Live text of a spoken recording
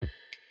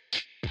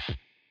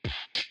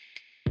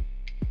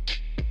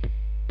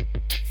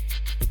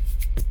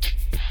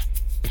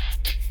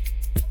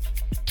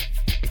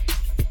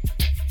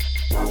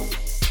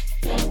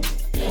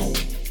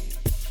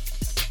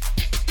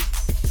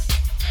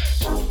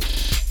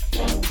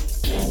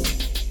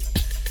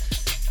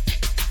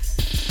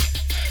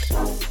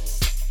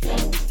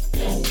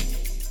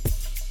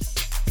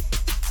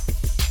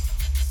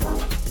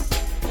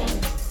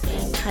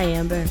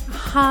Amber.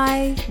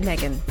 Hi,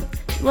 Megan.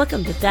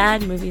 Welcome to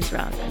Bad Movies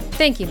Rock.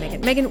 Thank you, Megan.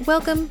 Megan,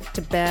 welcome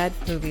to Bad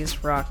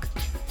Movies Rock.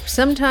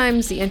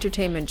 Sometimes the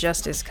entertainment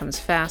justice comes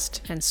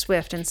fast and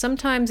swift, and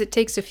sometimes it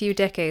takes a few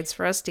decades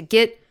for us to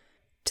get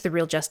to the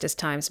real justice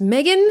times.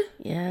 Megan?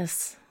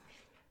 Yes.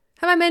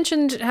 Have I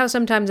mentioned how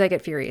sometimes I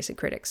get furious at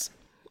critics?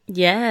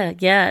 Yeah.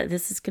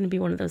 This is going to be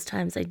one of those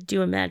times, I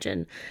do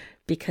imagine,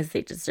 because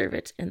they deserve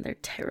it, and they're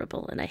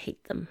terrible, and I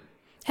hate them.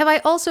 Have I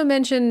also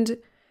mentioned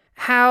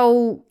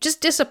how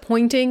just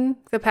disappointing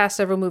the past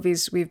several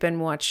movies we've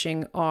been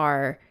watching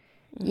are,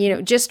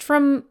 just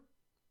from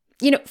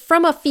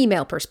a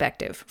female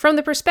perspective, from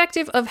the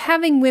perspective of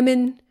having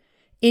women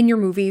in your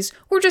movies,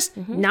 or just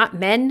not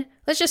men.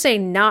 Let's just say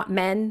not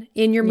men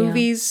in your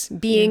movies,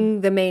 being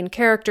the main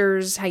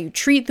characters, how you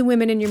treat the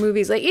women in your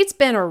movies. Like, it's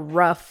been a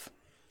rough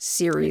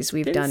series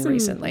we've done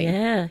recently.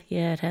 Yeah,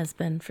 it has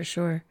been, for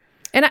sure.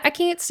 And I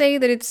can't say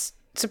that it's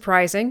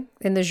surprising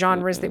in the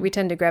genres that we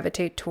tend to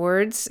gravitate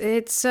towards.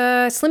 It's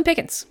slim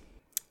pickings.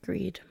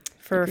 Agreed.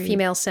 For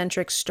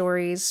female-centric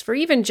stories, for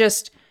even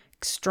just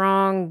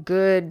strong,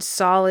 good,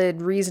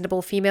 solid,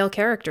 reasonable female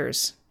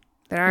characters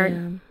that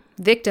aren't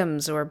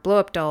victims or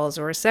blow-up dolls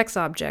or sex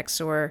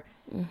objects or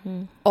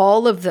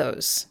all of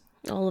those.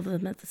 All of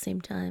them at the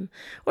same time.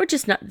 Or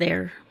just not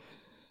there.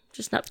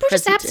 Just not or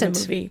present just absent.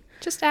 in a movie.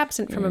 Just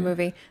absent from a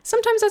movie.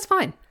 Sometimes that's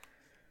fine.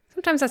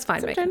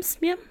 Sometimes,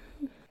 yeah.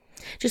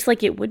 Just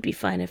like it would be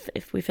fine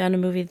if we found a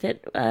movie that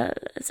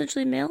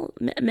essentially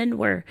men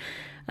were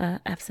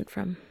absent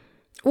from.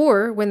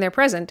 Or when they're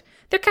present,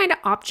 they're kind of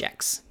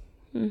objects.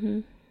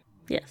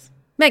 Yes.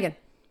 Megan.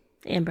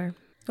 Amber.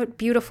 What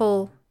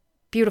beautiful,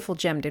 beautiful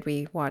gem did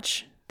we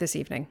watch this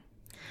evening?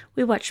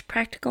 We watched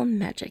Practical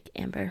Magic,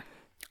 Amber.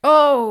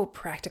 Oh,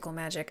 Practical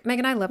Magic.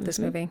 Megan, I love this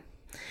movie.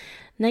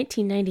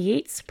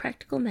 1998's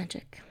Practical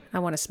Magic. I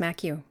want to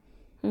smack you.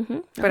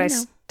 But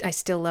I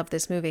still love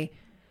this movie.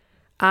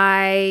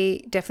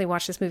 I definitely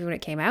watched this movie when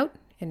it came out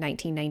in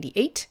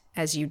 1998,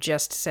 as you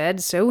just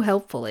said so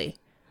helpfully.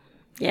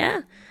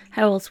 Yeah.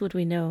 How else would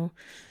we know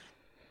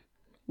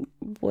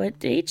what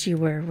age you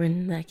were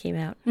when that came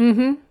out?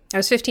 I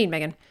was 15,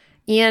 Megan.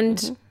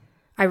 And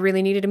I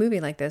really needed a movie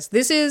like this.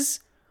 This is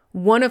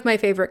one of my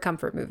favorite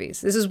comfort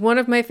movies. This is one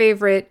of my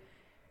favorite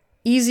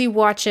easy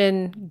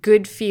watching,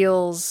 good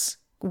feels,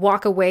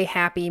 walk away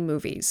happy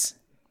movies.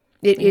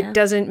 It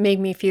doesn't make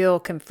me feel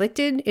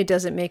conflicted. It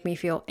doesn't make me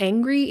feel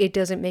angry. It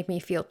doesn't make me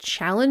feel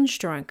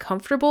challenged or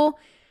uncomfortable.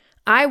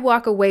 I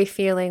walk away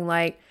feeling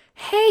like,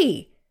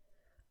 hey,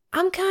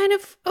 I'm kind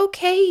of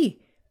okay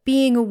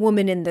being a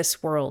woman in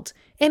this world.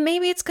 And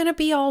maybe it's going to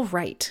be all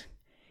right.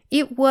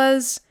 It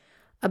was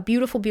a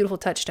beautiful, beautiful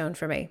touchstone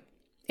for me.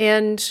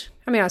 And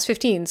I mean, I was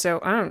 15,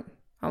 so I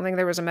don't think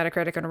there was a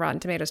Metacritic and a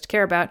Rotten Tomatoes to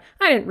care about.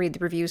 I didn't read the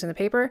reviews in the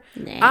paper.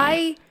 Nah.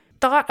 I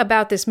thought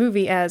about this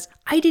movie as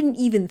I didn't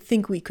even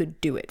think we could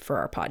do it for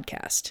our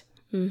podcast.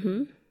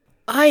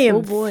 I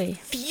am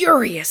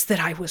furious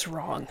that I was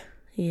wrong.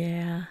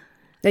 Yeah.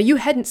 Now, you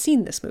hadn't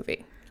seen this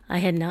movie. I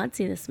had not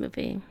seen this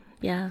movie.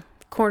 Yeah.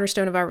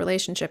 Cornerstone of our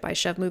relationship, I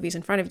shove movies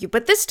in front of you.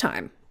 But this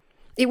time,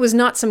 it was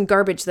not some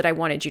garbage that I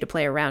wanted you to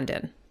play around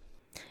in.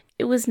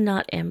 It was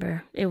not,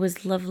 Amber. It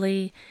was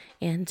lovely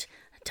and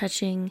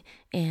touching,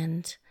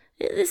 and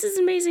this is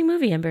an amazing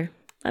movie, Amber.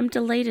 I'm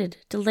delighted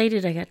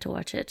I got to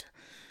watch it.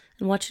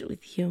 And watch it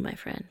with you, my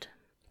friend.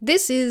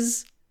 This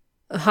is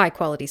high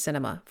quality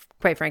cinema,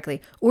 quite frankly.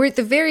 Or at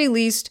the very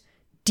least,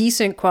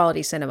 decent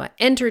quality cinema,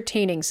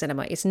 entertaining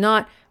cinema. It's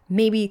not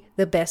maybe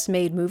the best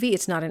made movie.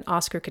 It's not an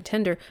Oscar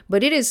contender,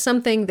 but it is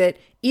something that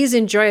is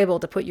enjoyable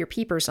to put your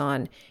peepers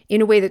on in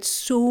a way that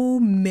so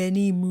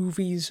many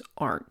movies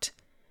aren't.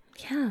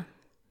 Yeah.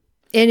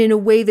 And in a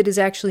way that is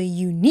actually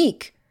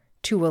unique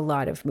to a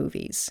lot of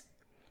movies,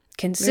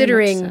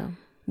 considering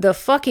the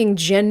fucking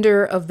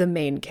gender of the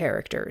main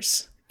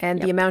characters. And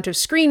the amount of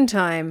screen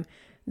time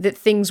that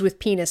things with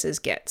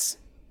penises gets.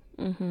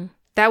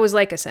 That was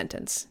like a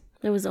sentence.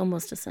 It was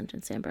almost a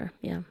sentence, Amber.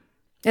 Yeah.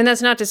 And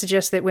that's not to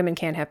suggest that women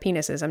can't have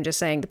penises. I'm just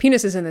saying the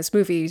penises in this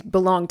movie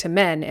belong to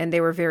men, and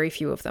there were very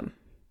few of them.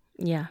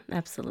 Yeah,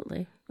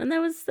 absolutely. And that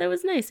was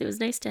nice. It was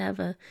nice to have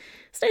a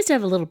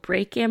little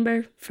break,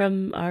 Amber,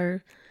 from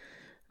our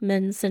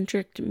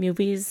men-centric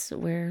movies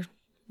where,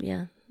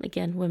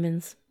 again,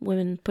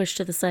 women pushed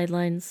to the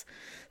sidelines,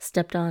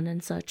 stepped on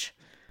and such.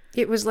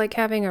 It was like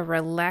having a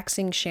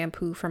relaxing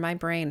shampoo for my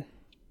brain.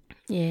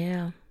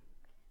 Yeah.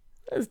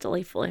 That was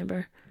delightful,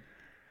 Amber.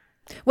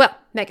 Well,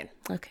 Megan.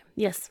 Okay.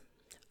 Yes.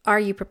 Are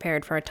you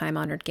prepared for a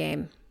time-honored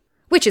game?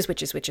 Which is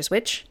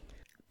which?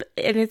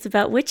 And it's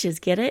about witches,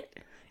 get it?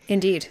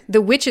 Indeed. The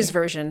witches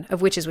version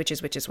of which is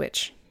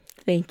which.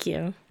 Thank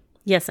you.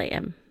 Yes, I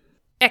am.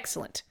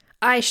 Excellent.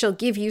 I shall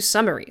give you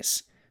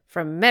summaries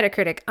from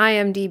Metacritic,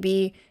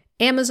 IMDb,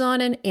 Amazon,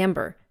 and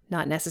Amber.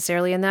 Not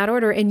necessarily in that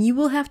order, and you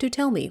will have to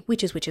tell me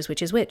which is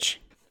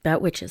which.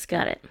 About witches,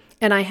 got it.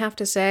 And I have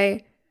to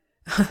say,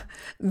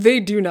 they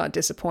do not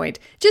disappoint.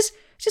 Just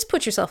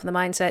put yourself in the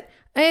mindset.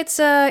 It's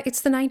the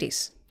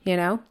 90s,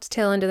 It's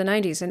tail end of the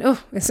 90s, and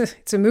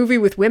it's a movie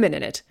with women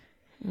in it.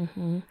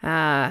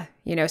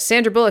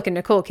 Sandra Bullock and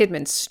Nicole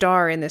Kidman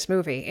star in this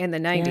movie in the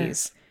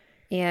 90s.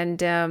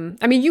 And,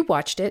 you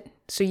watched it,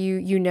 so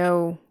you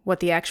know what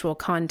the actual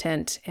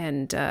content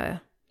and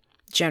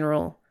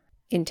general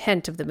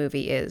intent of the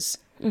movie is.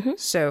 Mm-hmm.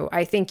 So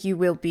I think you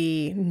will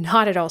be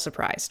not at all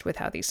surprised with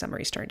how these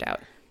summaries turned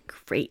out.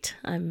 Great.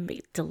 I'm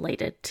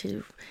delighted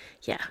to...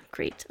 Yeah,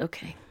 great.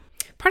 Okay.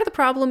 Part of the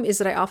problem is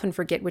that I often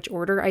forget which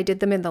order I did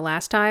them in the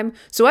last time.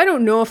 So I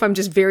don't know if I'm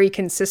just very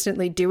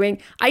consistently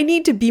doing... I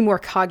need to be more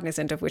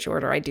cognizant of which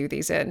order I do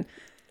these in.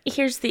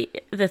 Here's the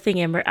thing,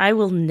 Amber. I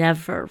will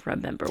never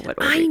remember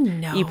what order I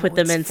know, you put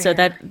them in. fair. So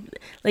that,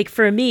 like,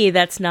 for me,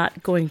 that's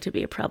not going to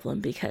be a problem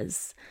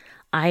because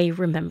I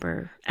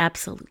remember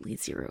absolutely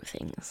zero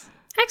things.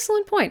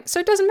 Excellent point. So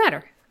it doesn't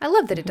matter. I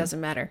love that it doesn't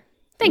matter.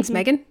 Thanks,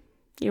 Megan.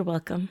 You're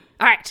welcome.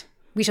 All right,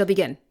 we shall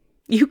begin.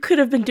 You could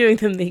have been doing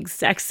them the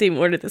exact same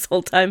order this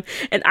whole time,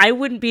 and I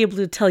wouldn't be able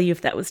to tell you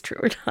if that was true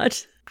or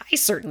not. I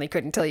certainly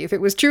couldn't tell you if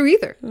it was true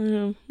either.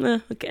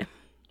 Okay.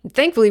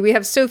 Thankfully, we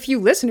have so few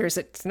listeners,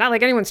 it's not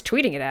like anyone's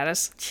tweeting it at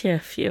us. Yeah,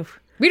 phew.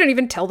 We don't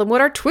even tell them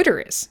what our Twitter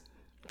is.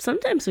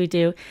 Sometimes we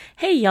do.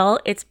 Hey, y'all,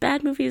 it's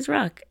Bad Movies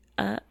Rock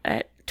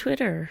at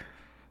Twitter.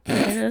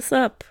 Hit us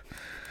up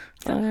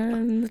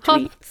on the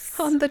tweets.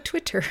 On the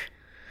Twitter.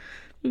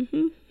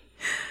 Mm-hmm.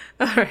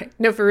 All right.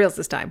 No, for reals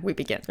this time. We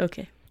begin.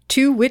 Okay.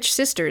 Two witch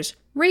sisters,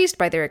 raised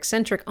by their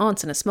eccentric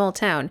aunts in a small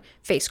town,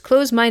 face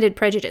close-minded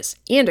prejudice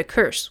and a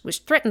curse which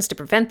threatens to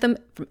prevent them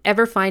from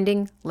ever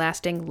finding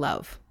lasting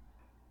love.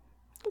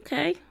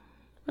 Okay.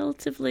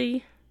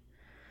 Relatively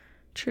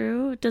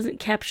true. It doesn't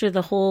capture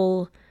the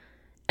whole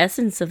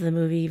essence of the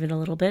movie even a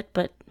little bit,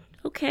 but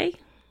okay.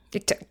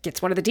 It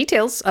gets one of the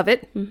details of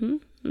it.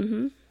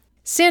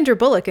 Sandra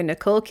Bullock and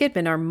Nicole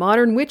Kidman are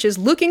modern witches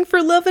looking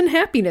for love and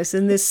happiness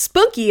in this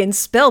spunky and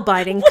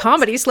spellbinding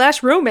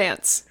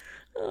comedy/romance.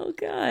 Oh,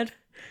 God.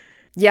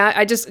 Yeah,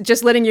 I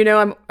just letting you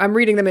know I'm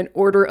reading them in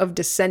order of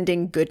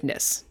descending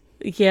goodness.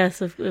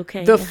 Yes,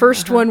 okay. The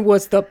first one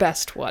was the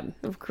best one.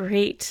 Oh,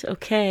 great.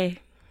 Okay.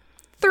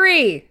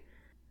 3.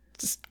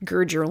 Just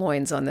gird your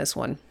loins on this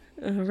one.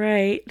 All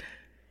right.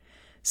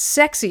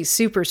 Sexy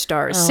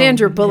superstars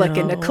Sandra Bullock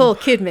and Nicole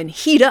Kidman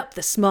heat up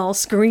the small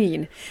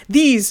screen.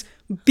 These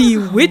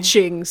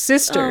bewitching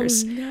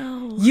sisters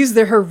use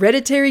their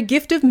hereditary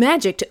gift of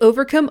magic to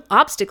overcome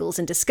obstacles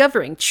in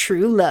discovering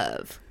true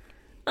love.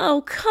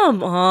 Oh,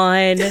 come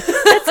on.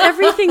 That's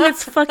everything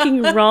that's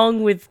fucking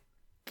wrong with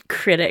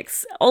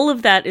critics. All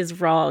of that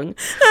is wrong.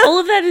 All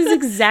of that is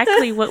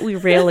exactly what we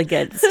rail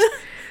against.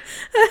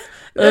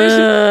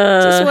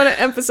 Just want to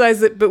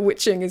emphasize that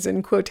bewitching is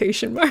in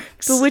quotation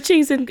marks.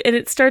 Bewitching's and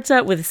it starts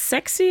out with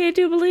sexy, I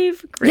do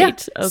believe. Great. Yeah.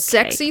 Okay.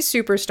 Sexy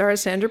superstars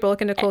Sandra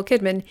Bullock and Nicole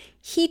Kidman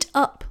heat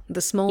up the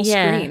small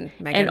screen,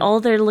 Megan. And all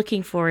they're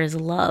looking for is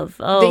love.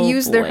 Oh, they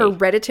use their boy.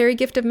 hereditary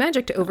gift of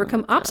magic to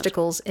overcome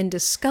obstacles in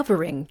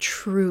discovering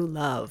true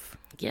love.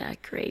 Yeah,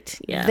 great.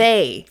 Yeah.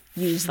 They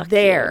use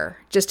their,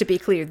 just to be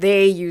clear,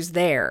 they use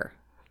their.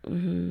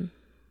 Mm-hmm.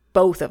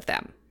 Both of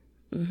them.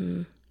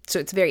 Mm-hmm. So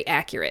it's very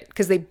accurate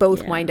because they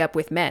both wind up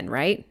with men,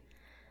 right?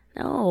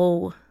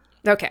 No.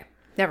 Okay,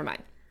 never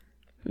mind.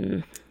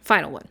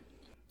 Final one.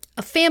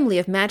 A family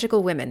of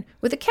magical women,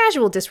 with a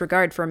casual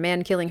disregard for a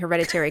man-killing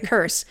hereditary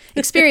curse,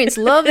 experience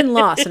love and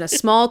loss in a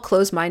small,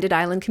 close-minded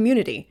island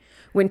community.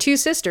 When two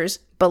sisters,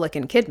 Bullock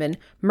and Kidman,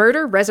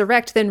 murder,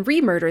 resurrect, then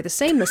re-murder the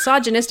same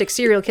misogynistic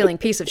serial-killing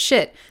piece of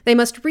shit, they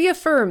must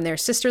reaffirm their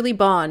sisterly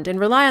bond and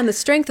rely on the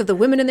strength of the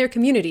women in their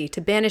community to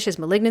banish his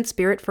malignant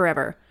spirit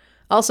forever.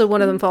 Also,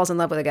 one of them falls in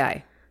love with a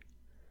guy.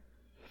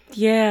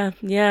 Yeah,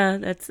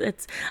 that's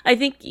I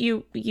think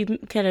you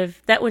kind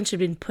of, that one should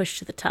have been pushed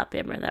to the top,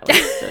 Amber. That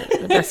was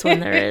the best one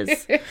there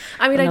is.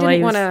 I mean, I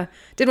didn't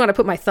want to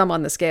put my thumb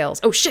on the scales.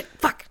 Oh shit,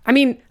 fuck. I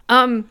mean,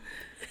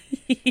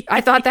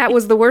 I thought that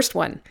was the worst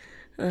one.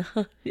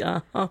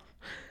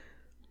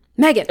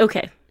 Megan.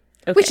 Okay.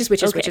 Which is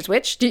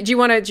which? Do you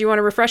want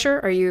a refresher?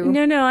 Are you?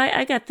 No,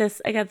 I got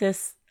this.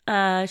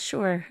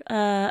 Sure.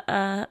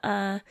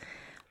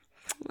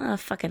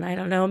 Fucking, I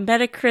don't know.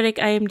 Metacritic,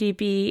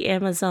 IMDb,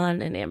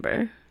 Amazon, and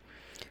Amber.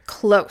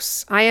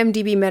 Close.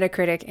 IMDb,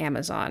 Metacritic,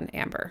 Amazon,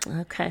 Amber.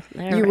 Okay.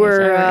 You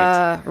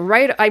were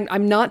right.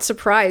 I'm not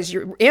surprised.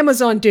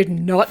 Amazon did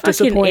not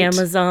disappoint. Fucking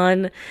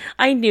Amazon.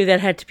 I knew that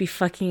had to be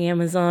fucking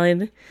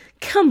Amazon.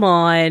 Come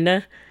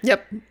on.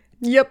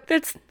 Yep.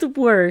 That's the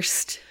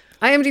worst.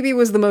 IMDb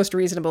was the most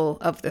reasonable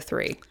of the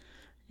 3.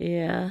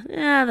 Yeah,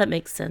 that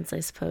makes sense, I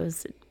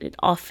suppose. It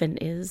often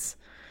is.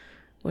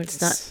 When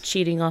it's not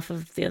cheating off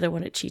of the other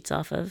one it cheats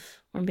off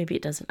of. Or maybe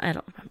it doesn't. I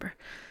don't remember.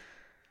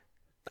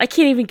 I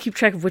can't even keep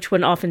track of which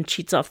one often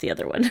cheats off the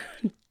other one.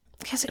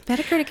 Is it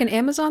Metacritic and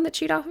Amazon that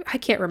cheat off? I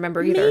can't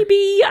remember either.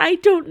 Maybe. I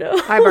don't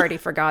know. I've already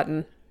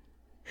forgotten.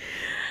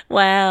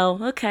 Wow.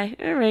 Okay.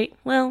 All right.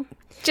 Well,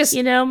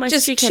 my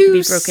streak had to two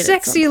be broken.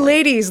 Sexy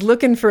ladies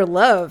looking for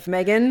love,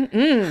 Megan.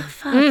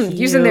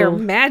 Using their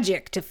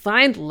magic to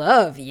find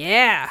love.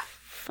 Yeah.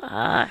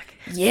 Fuck.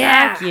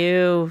 Yeah. Fuck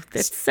you.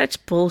 That's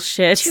such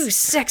bullshit. Two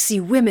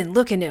sexy women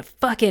looking to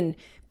fucking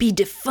be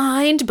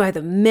defined by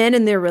the men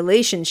and their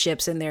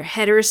relationships and their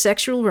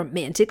heterosexual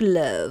romantic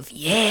love.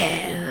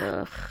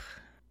 Yeah.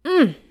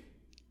 Amber,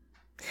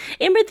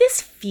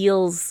 this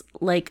feels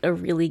like a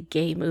really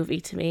gay movie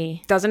to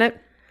me. Doesn't it?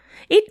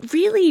 It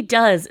really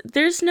does.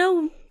 There's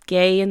no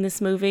gay in this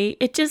movie.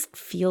 It just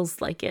feels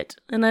like it.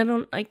 And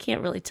I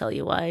can't really tell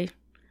you why.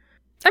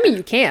 I mean,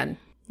 you can.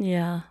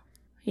 Yeah.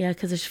 Yeah,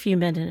 because there's a few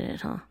men in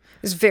it, huh?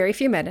 There's very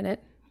few men in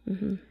it.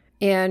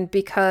 And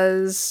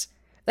because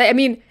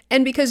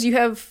you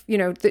have,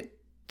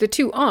 the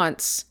two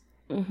aunts,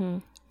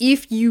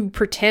 if you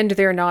pretend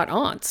they're not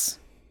aunts.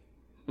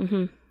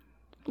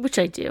 Which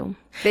I do.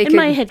 In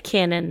my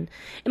headcanon,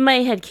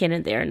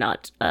 they are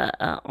not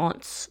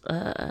aunts.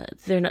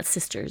 They're not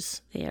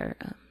sisters. They are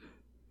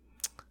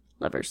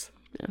lovers.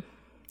 Yeah.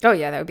 Oh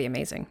yeah, that would be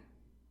amazing.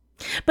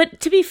 But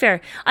to be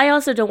fair, I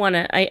also don't want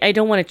to. I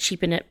don't want to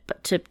cheapen it,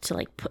 but to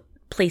like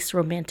place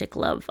romantic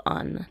love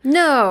on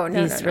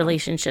these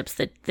relationships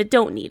that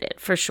don't need it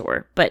for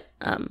sure. But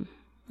I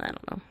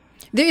don't know.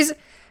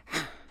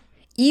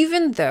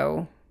 Even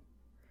though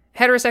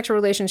heterosexual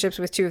relationships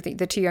with two of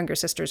the two younger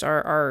sisters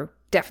are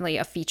definitely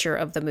a feature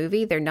of the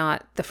movie, they're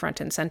not the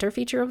front and center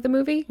feature of the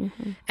movie.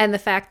 And the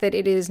fact that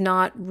it is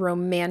not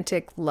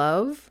romantic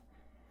love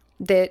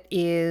that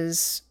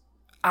is,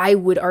 I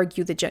would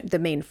argue, the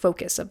main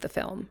focus of the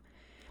film.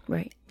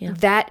 Right. Yeah.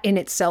 That in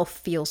itself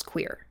feels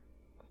queer.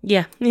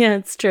 Yeah. Yeah,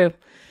 it's true.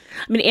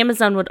 I mean,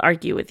 Amazon would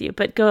argue with you,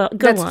 but go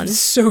That's on.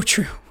 So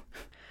true.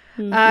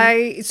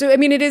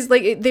 It is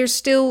like there's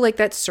still like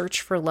that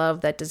search for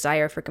love, that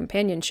desire for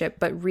companionship,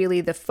 but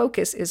really the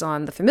focus is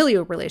on the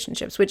familial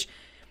relationships, which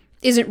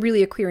isn't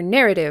really a queer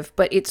narrative,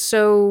 but it's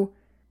so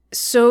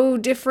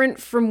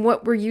different from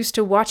what we're used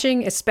to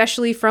watching,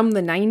 especially from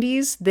the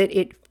 90s, that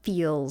it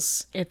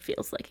feels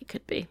like it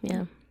could be.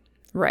 Yeah.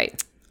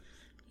 Right.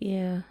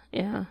 Yeah.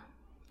 Yeah.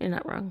 You're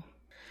not wrong.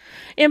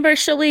 Amber,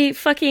 shall we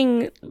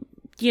fucking,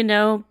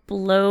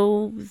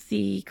 blow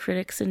the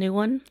critics a new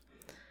one?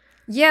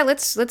 Yeah,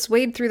 let's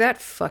wade through that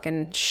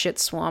fucking shit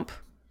swamp.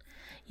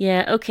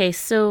 Yeah, okay,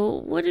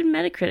 so what did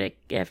Metacritic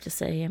have to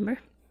say, Amber?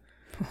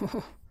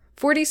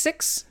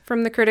 46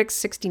 from the critics,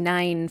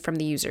 69 from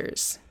the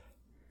users.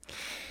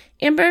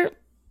 Amber,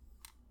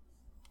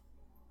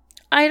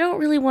 I don't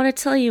really want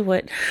to tell you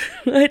what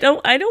I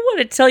don't want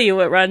to tell you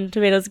what Rotten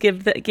Tomatoes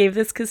gave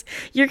this, because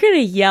you're gonna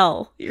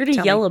yell. You're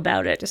gonna yell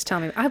about it. Just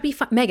tell me. I'll be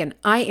fine. Megan,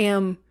 I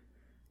am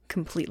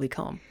completely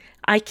calm.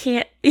 I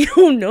can't.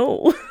 Oh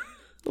no.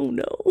 Oh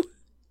no.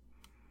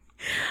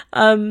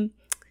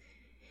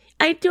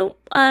 I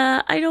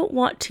don't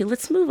want to.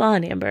 Let's move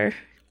on, Amber.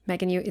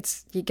 Megan, you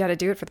got to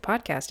do it for the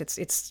podcast.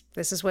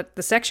 This is what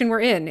the section we're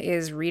in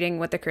is, reading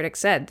what the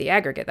critics said, the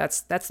aggregate.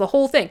 That's the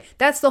whole thing.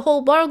 That's the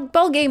whole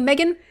ball game,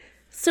 Megan.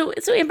 So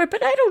Amber,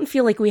 but I don't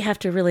feel like we have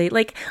to really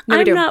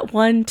I'm not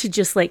one to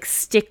just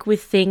stick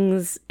with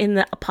things in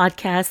the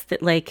podcast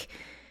that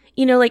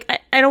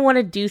I don't want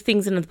to do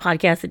things in the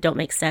podcast that don't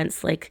make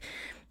sense.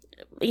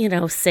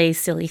 Say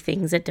silly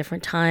things at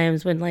different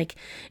times when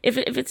if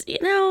it's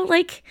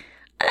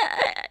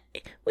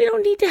we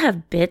don't need to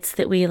have bits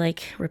that we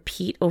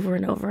repeat over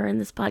and over in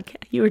this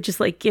podcast. You were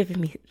just giving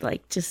me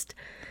just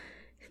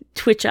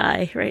twitch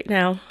eye right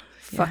now.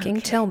 Fucking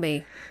tell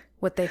me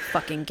what they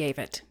fucking gave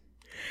it.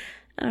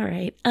 All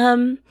right.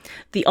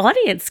 The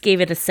audience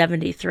gave it a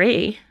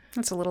 73.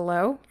 That's a little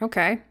low.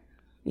 Okay.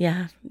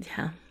 Yeah.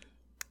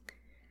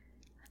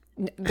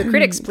 The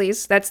critics,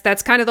 please.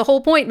 That's kind of the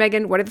whole point,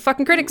 Megan. What did the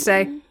fucking critics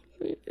say?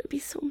 I'd be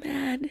so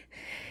mad.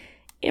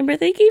 Amber,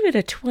 they gave it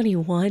a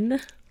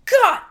 21.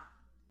 God!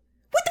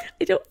 What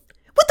the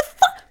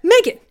fuck?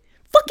 Megan!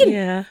 Fucking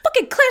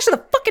Clash of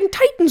the fucking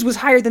Titans was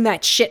higher than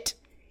that shit.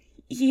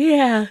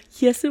 Yeah.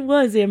 Yes, it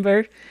was,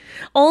 Amber.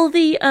 All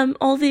the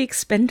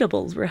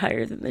Expendables were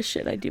higher than this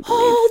shit, I do believe.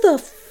 All the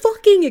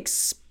fucking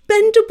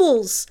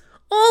Expendables!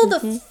 All the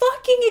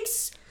fucking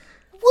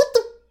what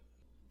the...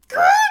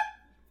 God!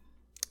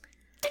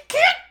 I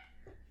can't.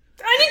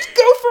 I need to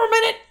go for a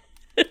minute.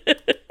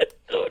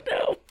 Oh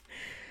no.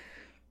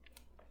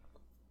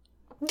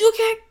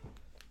 Okay.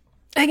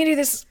 I can do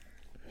this.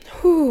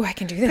 Ooh, I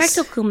can do this.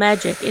 Practical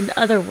magic, in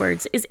other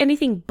words, is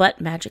anything but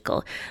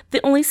magical.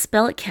 The only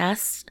spell it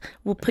casts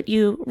will put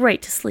you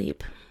right to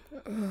sleep.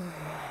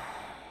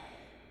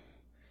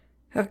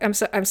 I'm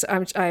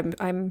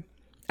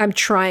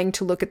trying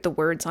to look at the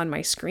words on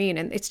my screen,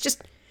 and it's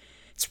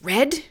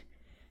red.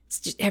 It's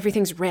just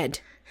everything's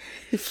red.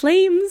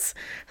 Flames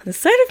on the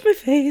side of my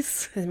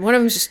face. And one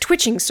of them's just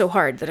twitching so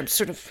hard that I'm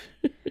sort of...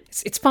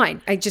 It's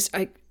fine.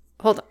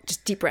 Hold on.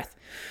 Just deep breath.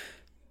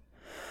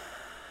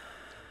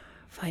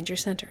 Find your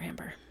center,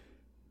 Amber.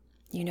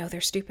 You know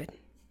they're stupid.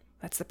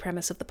 That's the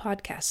premise of the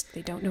podcast.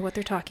 They don't know what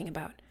they're talking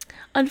about.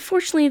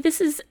 Unfortunately, this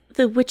is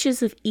The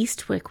Witches of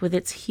Eastwick with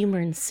its humor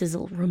and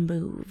sizzle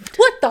removed.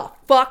 What the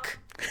fuck?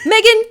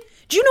 Megan,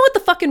 do you know what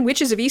the fucking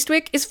Witches of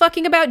Eastwick is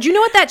fucking about? Do you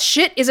know what that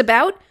shit is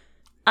about?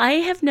 I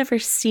have never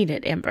seen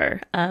it, Amber.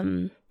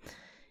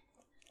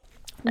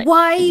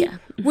 Why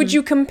would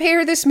you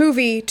compare this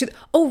movie to...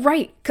 Oh,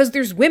 right, because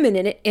there's women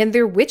in it and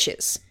they're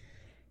witches.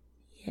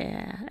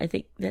 Yeah, I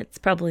think that's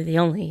probably the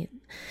only.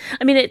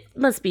 I mean, it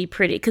must be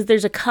pretty because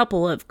there's a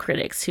couple of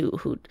critics who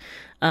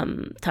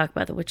talk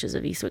about the Witches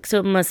of Eastwick, so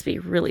it must be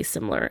really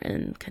similar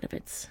in kind of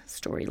its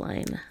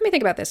storyline. Let me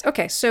think about this.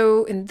 Okay,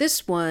 so in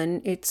this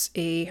one, it's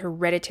a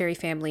hereditary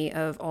family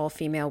of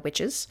all-female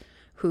witches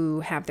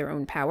who have their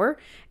own power,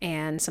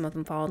 and some of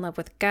them fall in love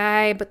with a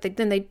guy, but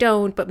then they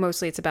don't, but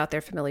mostly it's about their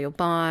familial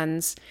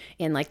bonds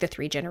in like the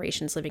 3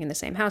 generations living in the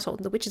same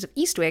household. The Witches of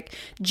Eastwick,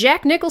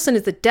 Jack Nicholson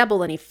is the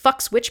devil and he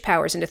fucks witch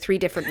powers into 3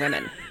 different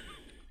women.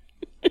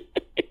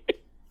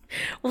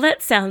 Well,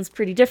 that sounds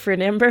pretty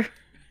different, Amber.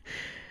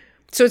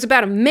 So it's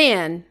about a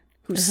man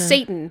who's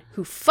Satan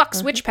who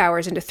fucks witch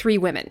powers into 3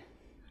 women.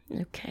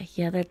 Okay,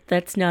 yeah,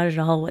 that's not at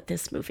all what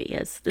this movie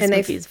is. This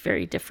movie is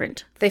very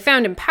different. They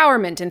found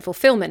empowerment and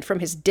fulfillment from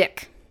his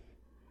dick.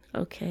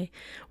 Okay,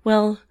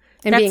 well,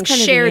 and that's being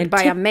kind shared of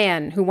by a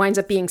man who winds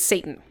up being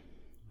Satan.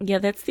 Yeah,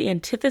 that's the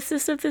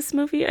antithesis of this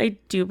movie, I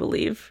do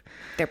believe.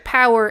 Their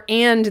power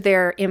and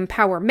their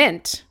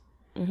empowerment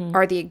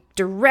are the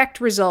direct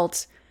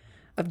result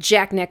of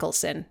Jack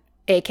Nicholson,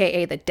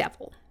 a.k.a. the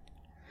devil.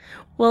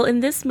 Well,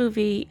 in this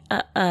movie,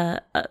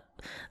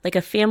 like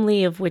a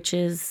family of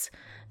witches,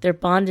 their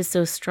bond is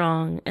so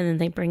strong, and then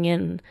they bring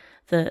in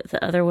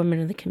the other women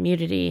in the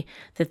community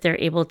that they're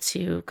able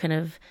to kind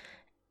of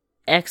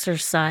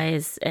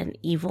exorcise an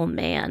evil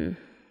man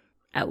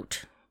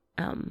out,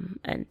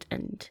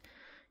 and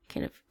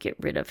kind of get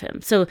rid of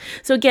him. So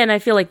again, I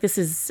feel like this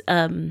is,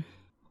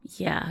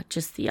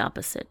 just the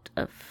opposite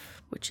of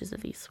Witches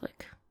of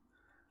Eastwick.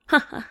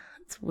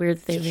 It's weird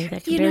that they made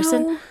that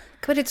comparison.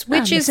 But it's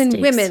witches and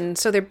women,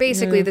 so they're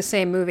basically the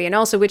same movie. And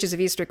also Witches of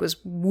Eastwick was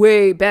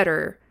way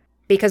better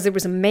because there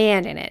was a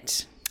man in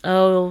it.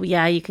 Oh,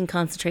 yeah, you can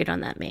concentrate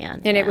on that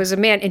man. And it was a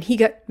man, and he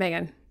got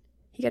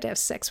to have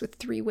sex with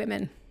 3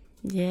 women.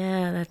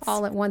 Yeah, that's...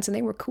 all at once, and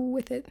they were cool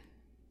with it.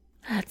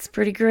 That's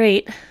pretty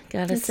great,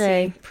 gotta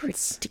say.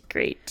 Pretty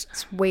great.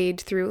 Let's wade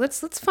through.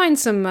 Let's find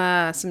some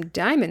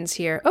diamonds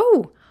here.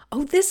 Oh,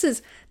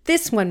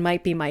 this one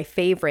might be my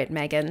favorite,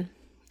 Megan.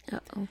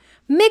 Uh-oh.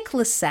 Mick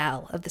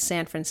LaSalle of the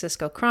San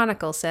Francisco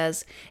Chronicle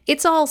says,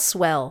 "It's all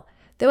swell.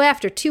 Though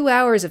after 2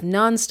 hours of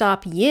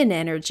nonstop yin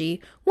energy,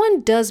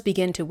 one does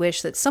begin to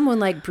wish that someone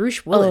like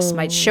Bruce Willis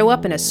might show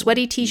up in a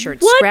sweaty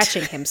t-shirt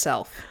scratching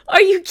himself."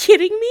 Are you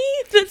kidding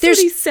me? That's what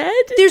he said?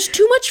 There's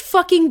too much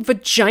fucking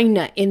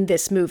vagina in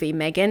this movie,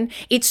 Megan.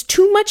 It's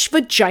too much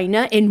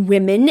vagina and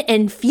women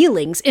and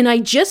feelings, and I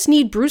just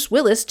need Bruce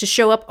Willis to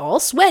show up all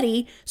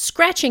sweaty,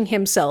 scratching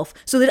himself,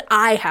 so that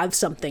I have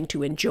something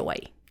to enjoy.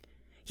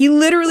 He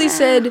literally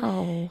said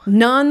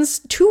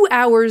 2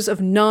 hours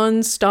of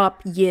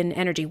non-stop yin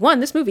energy. One,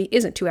 this movie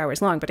isn't 2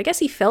 hours long, but I guess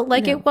he felt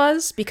like it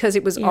was because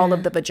it was all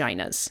of the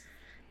vaginas.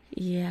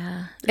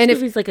 Yeah. This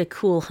movie's like a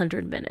cool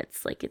 100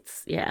 minutes. Like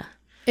it's, yeah.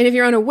 And if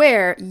you're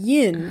unaware,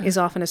 yin is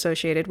often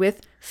associated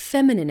with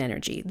feminine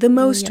energy, the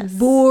most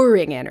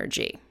boring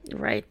energy.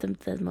 Right,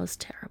 the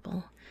most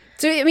terrible.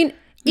 So, I mean,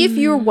 if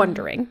you're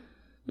wondering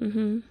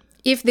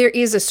if there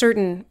is a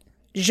certain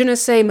je ne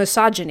sais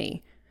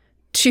misogyny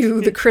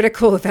to the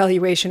critical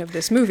evaluation of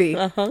this movie,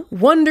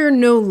 wonder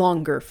no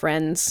longer,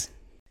 friends.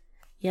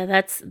 Yeah,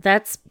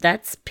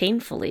 that's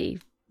painfully,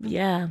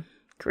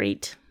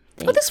 great.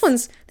 Thanks. Oh, this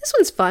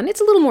one's fun. It's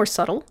a little more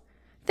subtle.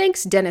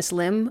 Thanks, Dennis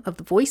Lim of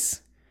The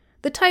Voice.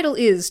 The title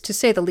is, to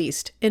say the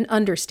least, an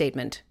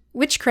understatement.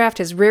 Witchcraft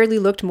has rarely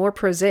looked more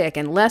prosaic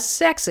and less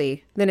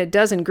sexy than it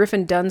does in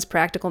Griffin Dunn's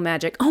Practical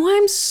Magic. Oh,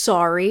 I'm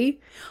sorry.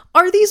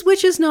 Are these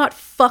witches not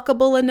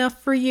fuckable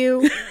enough for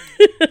you?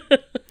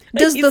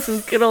 Does the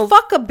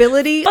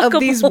fuckability of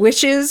these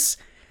witches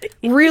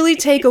really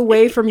take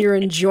away from your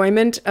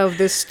enjoyment of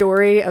this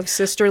story of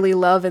sisterly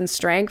love and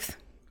strength?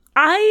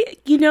 I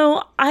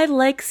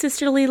like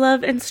sisterly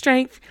love and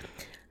strength.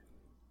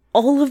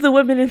 All of the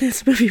women in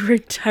this movie were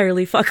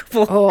entirely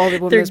fuckable. Oh, all the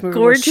women in this movie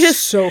were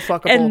so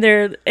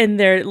fuckable. And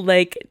they're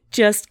like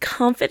just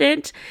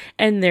confident,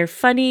 and they're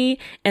funny,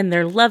 and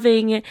they're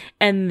loving,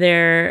 and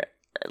they're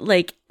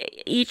like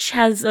each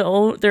has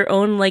their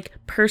own like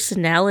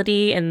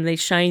personality, and they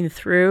shine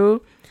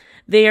through.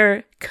 They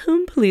are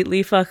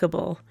completely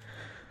fuckable.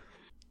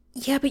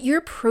 Yeah, but you're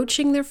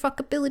approaching their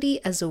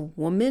fuckability as a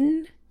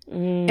woman.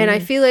 And I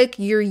feel like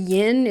your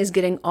yin is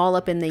getting all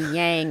up in the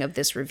yang of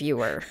this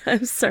reviewer.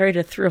 I'm sorry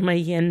to throw my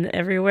yin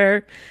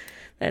everywhere.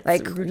 That's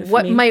like rude of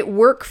what me. might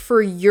work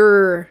for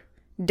your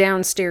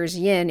downstairs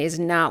yin is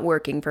not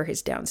working for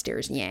his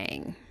downstairs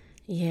yang.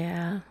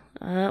 Yeah.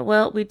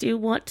 Well, we do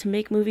want to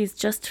make movies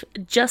just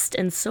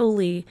and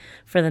solely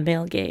for the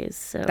male gaze.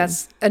 So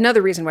that's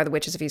another reason why The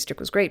Witches of Eastwick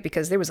was great,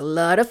 because there was a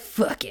lot of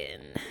fucking.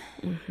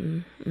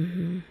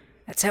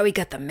 That's how he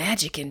got the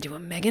magic into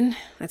them, Megan.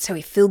 That's how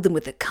he filled them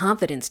with the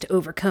confidence to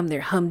overcome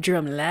their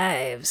humdrum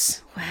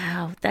lives.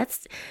 Wow,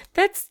 that's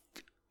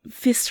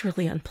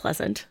viscerally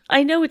unpleasant.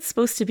 I know it's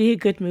supposed to be a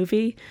good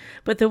movie,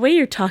 but the way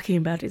you're talking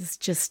about it is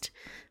just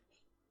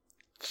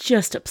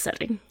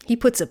upsetting. He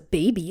puts a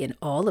baby in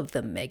all of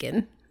them,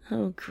 Megan.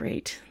 Oh,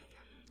 great.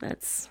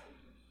 That's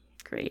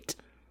great.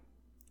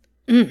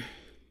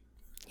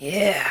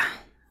 Yeah.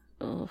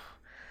 Oh.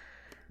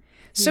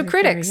 So You're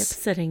critics, very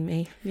upsetting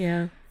me.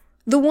 Yeah.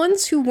 the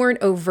ones who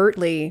weren't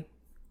overtly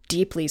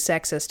deeply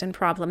sexist and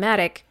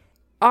problematic,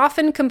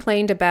 often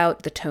complained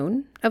about the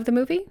tone of the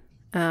movie.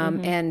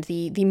 And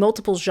the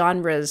multiple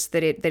genres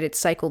that it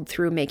cycled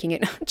through, making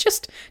it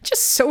just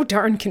so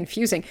darn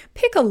confusing.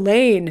 Pick a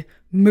lane,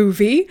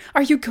 movie.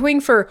 Are you going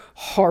for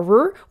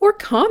horror or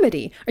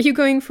comedy? Are you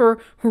going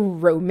for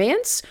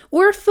romance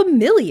or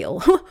familial?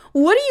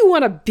 What do you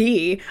want to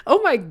be?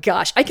 Oh my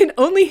gosh, I can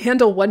only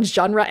handle one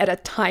genre at a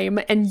time,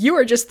 and you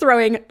are just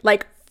throwing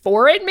like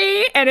 4 at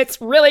me, and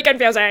it's really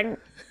confusing.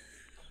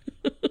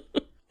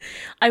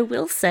 I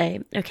will say,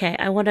 okay,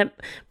 I want to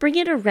bring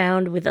it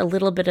around with a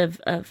little bit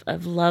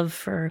of love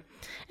for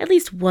at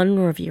least one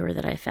reviewer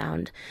that I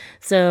found.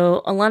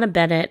 So Alana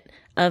Bennett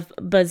of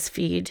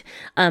BuzzFeed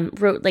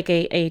wrote like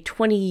a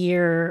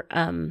 20-year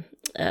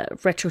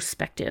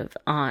retrospective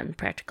on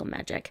Practical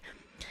Magic.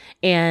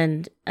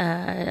 And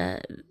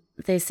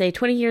they say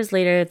 20 years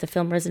later, the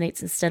film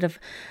resonates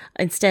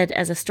instead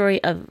as a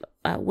story of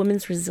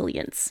women's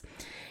resilience.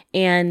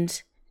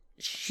 And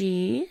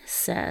she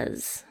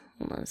says,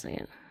 hold on a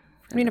second.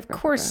 I mean, of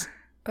course,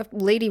 a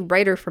lady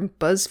writer from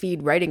BuzzFeed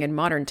writing in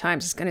modern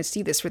times is going to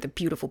see this for the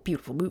beautiful,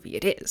 beautiful movie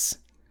it is.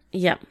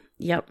 Yep.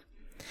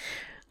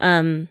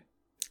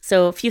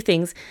 So a few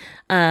things.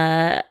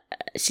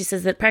 She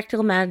says that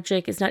Practical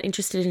Magic is not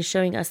interested in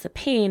showing us the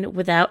pain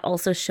without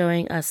also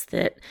showing us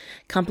that,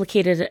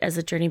 complicated as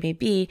a journey may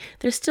be,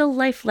 there's still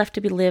life left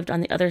to be lived on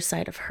the other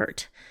side of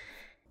hurt.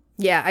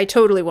 Yeah, I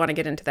totally want to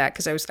get into that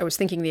because I was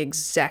thinking the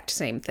exact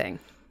same thing.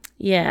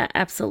 Yeah,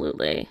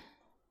 absolutely.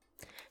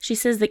 She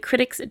says that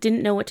critics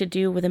didn't know what to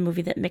do with a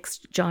movie that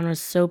mixed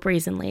genres so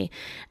brazenly.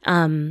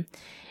 And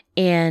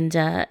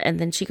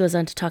then she goes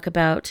on to talk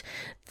about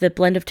the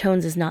blend of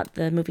tones is not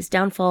the movie's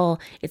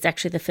downfall. It's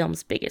actually the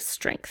film's biggest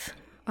strength.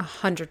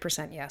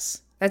 100%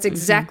 yes. That's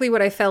exactly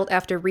what I felt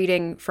after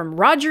reading from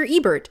Roger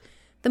Ebert.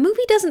 The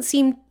movie doesn't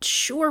seem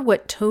sure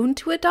what tone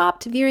to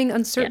adopt, veering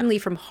uncertainly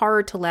from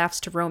horror to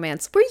laughs to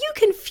romance. Were you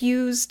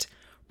confused,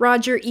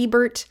 Roger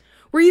Ebert?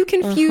 Were you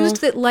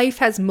confused that life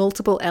has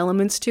multiple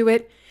elements to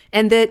it?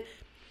 And that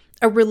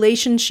a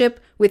relationship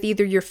with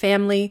either your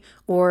family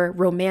or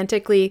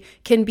romantically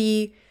can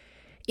be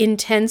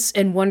intense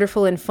and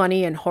wonderful and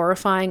funny and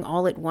horrifying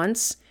all at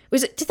once?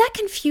 Did that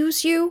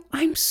confuse you?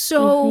 I'm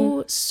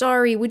so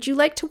sorry. Would you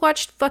like to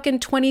watch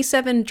fucking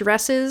 27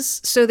 Dresses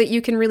so that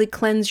you can really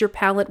cleanse your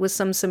palate with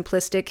some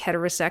simplistic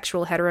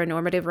heterosexual,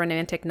 heteronormative,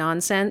 romantic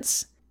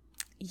nonsense?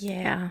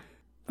 Yeah.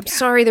 I'm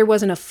sorry there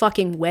wasn't a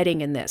fucking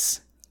wedding in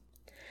this.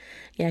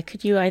 Yeah,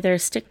 could you either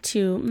stick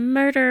to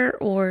murder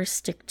or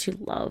stick to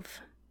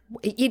love?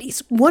 It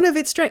is one of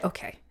its strengths.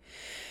 Okay.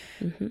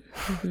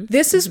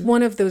 This is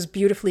one of those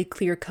beautifully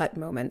clear-cut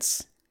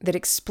moments that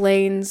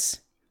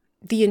explains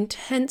the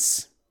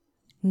intense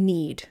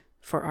need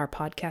for our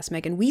podcast,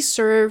 Megan. We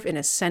serve an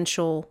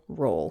essential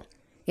role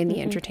in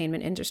the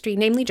entertainment industry,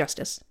 namely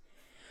justice,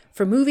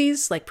 for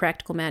movies like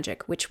Practical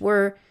Magic, which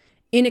were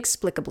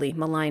inexplicably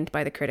maligned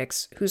by the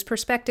critics, whose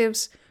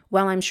perspectives,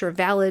 while I'm sure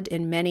valid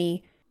in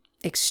many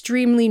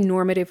extremely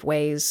normative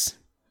ways,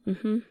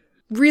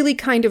 really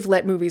kind of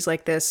let movies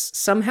like this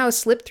somehow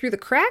slip through the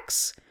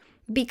cracks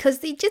because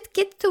they just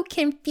get so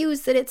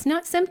confused that it's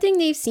not something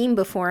they've seen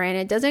before and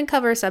it doesn't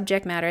cover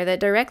subject matter that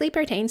directly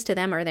pertains to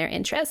them or their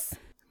interests.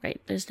 Right.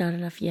 There's not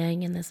enough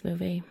Yang in this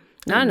movie.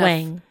 Not enough.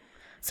 Wang.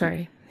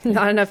 Sorry.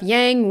 Not enough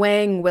Yang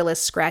Wang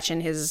Willis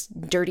scratching his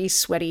dirty,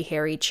 sweaty,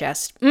 hairy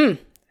chest.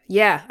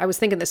 Yeah, I was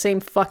thinking the same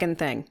fucking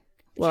thing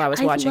while I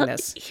was watching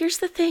this. Here's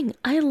the thing.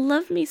 I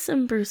love me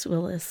some Bruce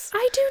Willis.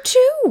 I do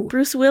too.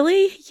 Bruce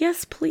Willie?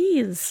 Yes,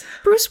 please.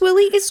 Bruce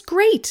Willie is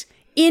great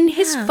in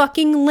his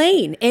fucking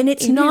lane, and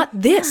it's not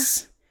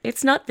this. Yeah.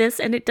 It's not this,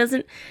 and it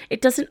doesn't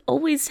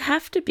always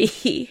have to be.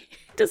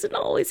 It doesn't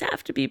always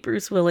have to be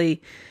Bruce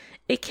Willie.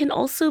 It can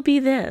also be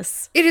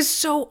this. It is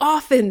so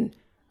often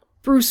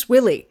Bruce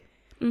Willie.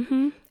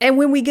 And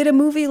when we get a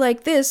movie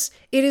like this,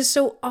 it is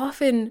so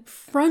often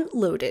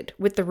front-loaded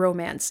with the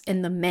romance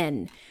and the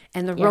men,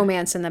 and the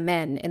romance and the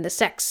men, and the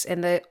sex,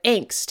 and the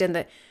angst, and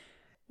the...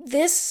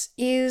 This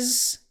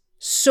is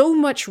so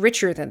much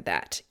richer than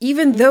that,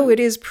 even though it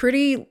is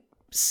pretty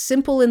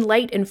simple and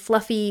light and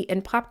fluffy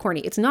and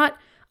popcorny. It's not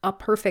a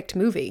perfect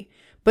movie,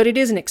 but it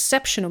is an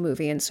exceptional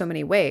movie in so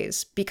many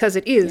ways, because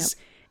it is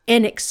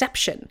an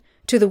exception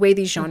to the way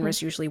these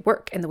genres usually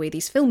work and the way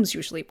these films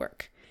usually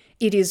work.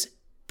 It is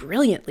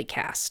brilliantly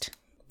cast.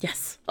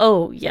 Yes.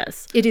 Oh,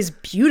 yes. It is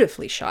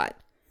beautifully shot.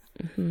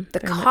 The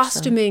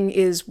costuming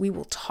is, we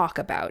will talk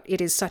about. It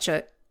is such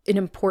an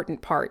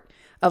important part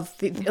of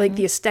the, like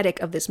the aesthetic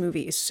of this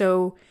movie is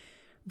so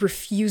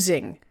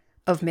refusing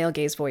of male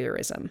gaze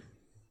voyeurism.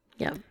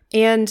 Yeah.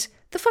 And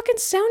the fucking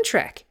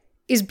soundtrack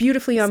is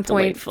beautifully on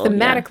point,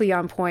 thematically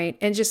on point,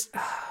 and just...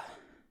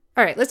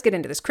 all right, let's get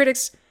into this.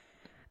 Critics,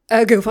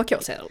 go fuck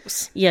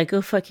yourselves. Yeah,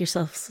 go fuck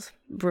yourselves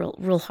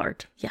real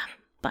hard. Yeah.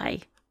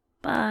 Bye.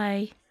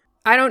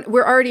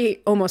 We're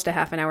already almost a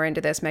half an hour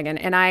into this, Megan,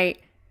 and I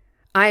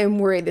am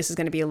worried this is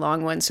going to be a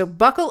long one. So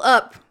buckle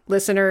up,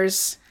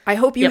 listeners. I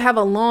hope you have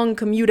a long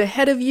commute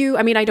ahead of you.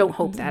 I mean, I don't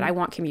hope that. I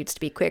want commutes to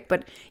be quick,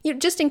 but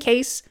just in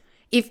case,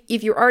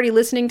 if you're already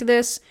listening to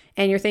this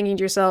and you're thinking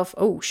to yourself,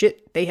 oh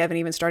shit, they haven't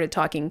even started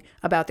talking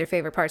about their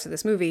favorite parts of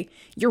this movie,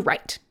 you're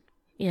right.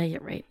 Yeah,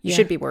 you're right. You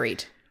should be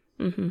worried.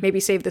 Maybe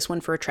save this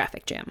one for a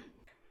traffic jam.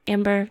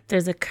 Amber,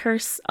 there's a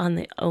curse on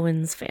the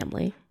Owens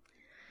family.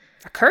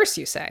 A curse,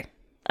 you say?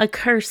 A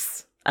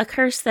curse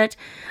that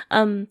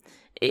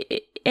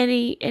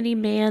any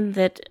man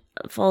that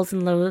falls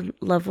in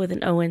love with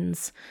an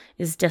Owens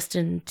is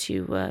destined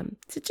to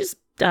just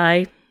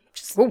die.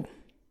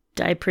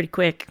 Die pretty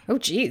quick. Oh,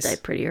 geez. Die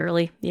pretty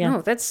early. Yeah.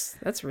 Oh,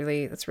 that's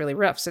really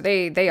rough. So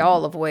they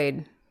all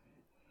avoid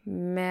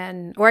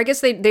men, or I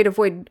guess they'd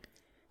avoid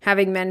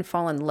having men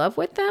fall in love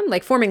with them,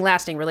 like forming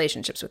lasting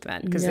relationships with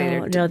men.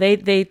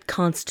 They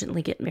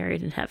constantly get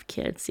married and have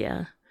kids.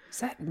 Yeah. Is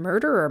that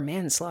murder or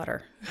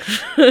manslaughter?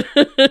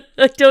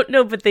 I don't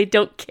know, but they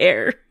don't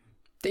care.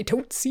 They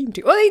don't seem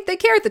to. Well, they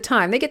care at the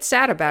time. They get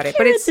sad about it,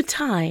 but it's at the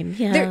time.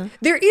 Yeah.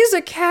 There is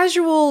a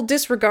casual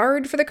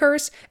disregard for the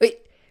curse.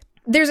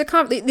 There's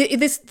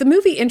the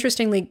movie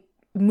interestingly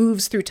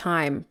moves through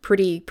time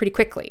pretty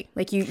quickly.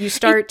 Like you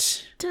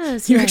start. It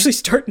does. You actually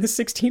start in the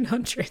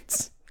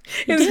 1600s.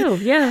 You do,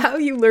 yeah. How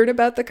you learn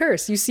about the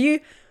curse. You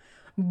see,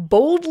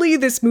 boldly,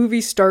 this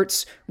movie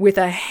starts with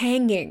a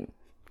hanging.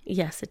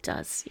 Yes, it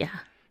does. Yeah.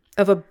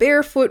 Of a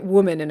barefoot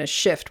woman in a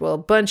shift while a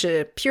bunch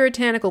of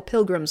puritanical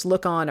pilgrims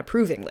look on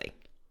approvingly.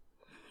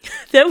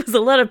 That was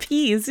a lot of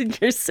P's in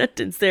your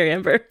sentence there,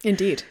 Amber.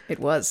 Indeed, it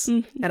was.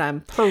 And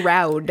I'm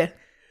proud.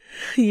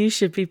 You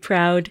should be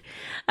proud.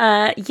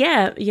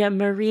 Yeah.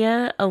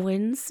 Maria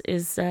Owens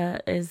is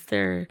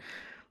their,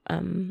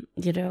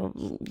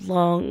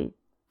 long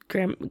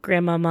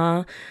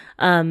grandmama.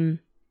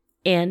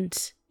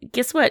 And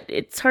guess what?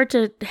 It's hard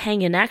to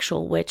hang an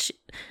actual witch.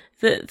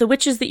 The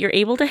witches that you're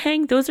able to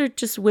hang, those are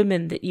just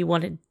women that you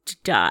wanted to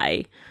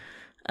die.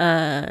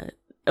 A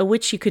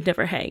witch you could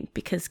never hang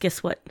because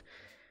guess what?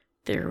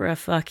 They're a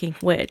fucking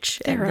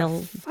witch. They're and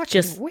they'll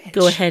just witch.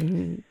 Go ahead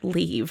and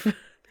leave.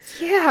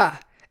 Yeah.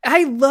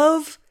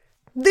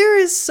 There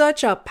is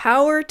such a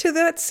power to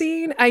that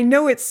scene. I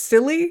know it's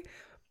silly,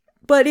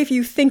 but if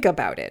you think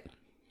about it.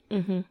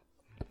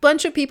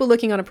 Bunch of people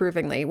looking on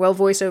approvingly. Well,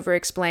 voiceover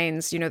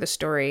explains, the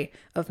story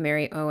of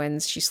Mary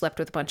Owens. She slept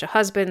with a bunch of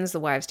husbands. The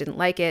wives didn't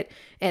like it.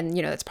 And,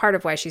 that's part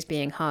of why she's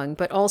being hung.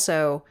 But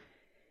also,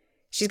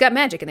 she's got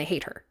magic and they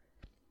hate her.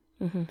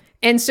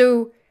 And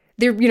so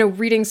they're,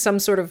 reading some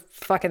sort of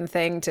fucking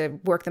thing to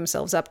work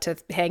themselves up to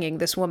hanging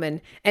this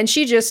woman. And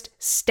she just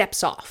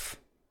steps off.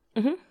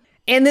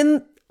 And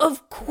then,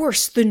 of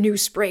course, the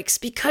noose breaks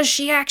because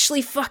she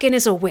actually fucking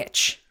is a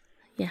witch.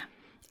 Yeah.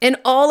 And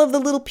all of the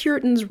little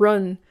Puritans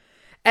run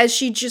as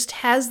she just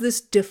has this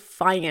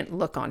defiant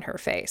look on her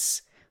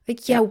face.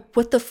 Like,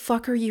 what the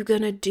fuck are you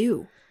gonna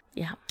do?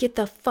 Yeah. Get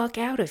the fuck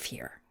out of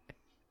here.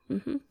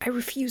 I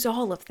refuse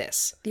all of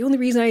this. The only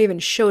reason I even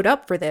showed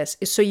up for this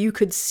is so you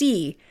could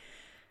see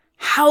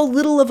how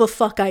little of a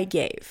fuck I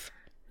gave.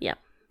 Yep,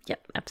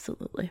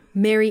 absolutely.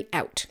 Mary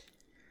out.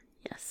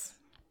 Yes.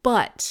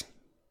 But.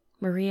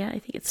 Maria, I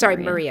think it's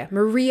Maria.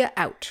 Maria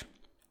out.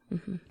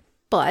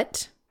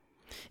 But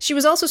she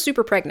was also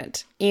super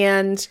pregnant.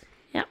 And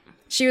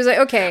she was like,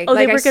 okay. Oh,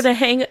 they were going to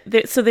hang.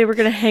 So they were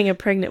going to hang a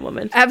pregnant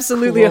woman.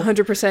 Absolutely, cool.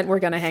 100% we're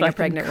going to hang a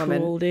pregnant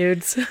woman. Cool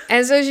dudes.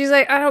 And so she's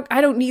like,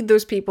 I don't need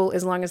those people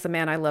as long as the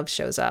man I love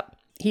shows up.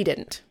 He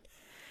didn't.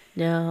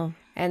 No.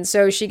 And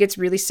so she gets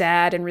really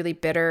sad and really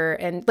bitter.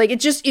 And like,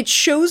 it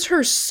shows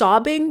her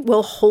sobbing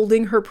while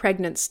holding her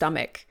pregnant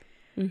stomach.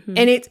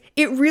 And it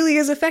really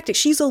is affecting.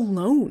 She's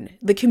alone.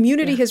 The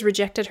community has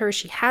rejected her.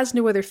 She has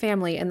no other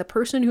family. And the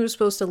person who's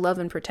supposed to love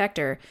and protect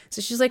her.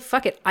 So she's like,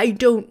 fuck it. I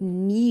don't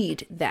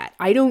need that.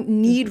 I don't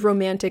need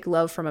romantic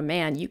love from a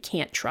man. You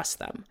can't trust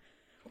them.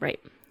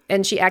 Right.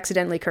 And she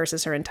accidentally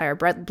curses her entire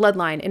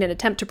bloodline in an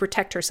attempt to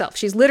protect herself.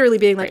 She's literally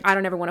being like, I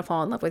don't ever want to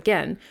fall in love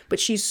again. But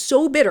she's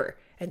so bitter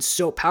and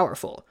so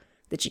powerful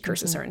that she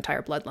curses her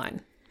entire bloodline.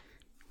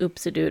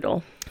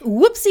 Oops-a-doodle.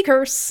 Whoopsie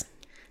curse.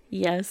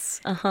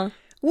 Yes.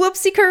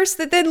 Whoopsie curse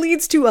that then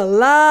leads to a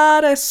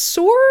lot of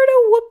sort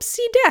of whoopsie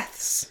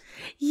deaths.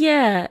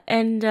 Yeah,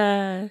 and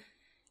I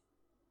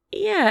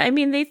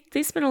mean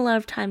they spent a lot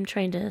of time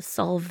trying to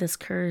solve this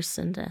curse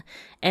and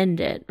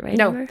end it, right?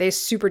 No, they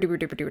super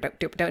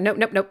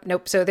duper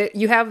nope. So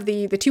you have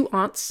the two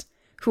aunts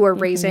who are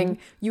raising.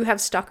 You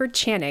have Stockard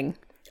Channing.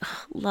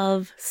 Oh,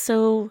 love,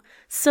 so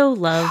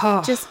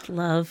love, just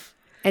love,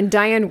 and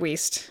Diane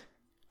Wiest.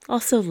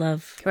 Also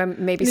love. Who I'm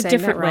maybe in saying a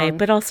different that wrong. way,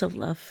 but also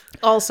love.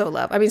 Also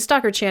love. I mean,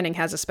 Stockard Channing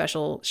has a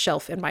special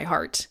shelf in my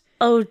heart.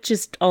 Oh,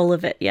 just all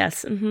of it,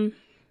 yes.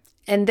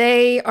 And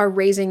they are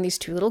raising these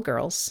two little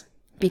girls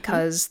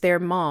because their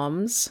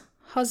mom's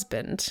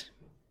husband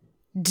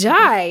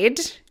died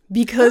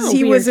because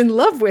he was in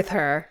love with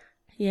her.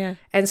 Yeah.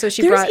 And so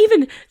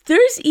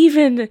there's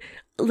even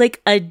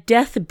like a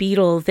death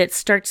beetle that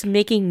starts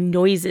making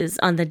noises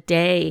on the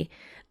day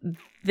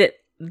that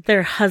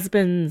their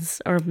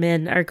husbands or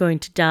men are going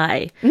to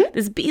die.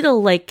 This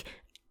beetle like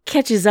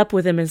catches up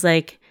with him and is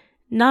like,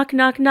 knock,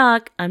 knock,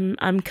 knock.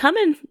 I'm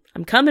coming.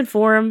 I'm coming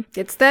for him.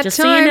 It's that just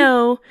time. so you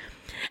know.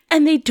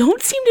 And they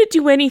don't seem to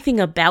do anything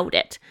about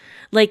it.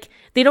 Like,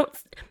 they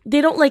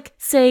don't like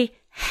say,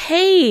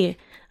 hey,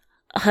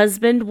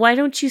 husband, why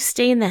don't you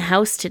stay in the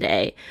house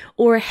today?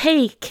 Or,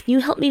 hey, can you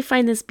help me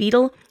find this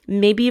beetle?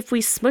 Maybe if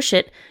we smush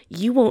it,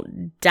 you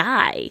won't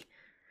die.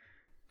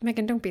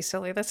 Megan, don't be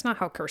silly. That's not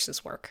how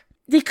curses work.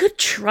 They could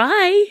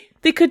try.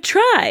 They could.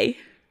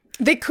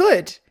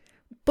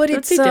 But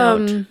it's they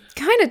don't.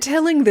 kind of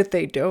telling that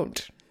they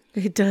don't.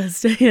 It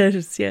does.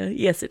 Yes, yeah.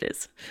 Yes, it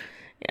is.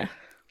 Yeah.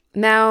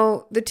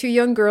 Now, the two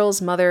young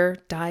girls' mother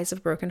dies of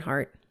a broken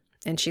heart,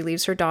 and she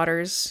leaves her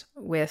daughters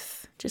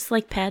with... Just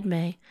like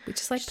Padme.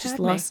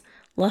 Padme.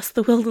 Lost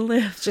the will to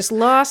live. Just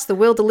lost the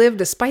will to live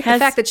despite the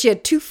fact that she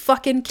had two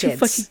fucking kids.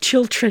 Two fucking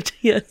children,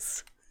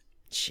 yes.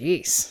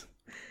 Jeez.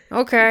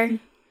 Okay.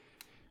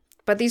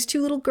 But these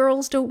two little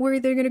girls, don't worry,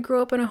 they're going to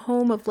grow up in a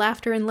home of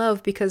laughter and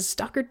love because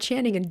Stockard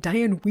Channing and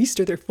Diane Wiest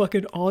are their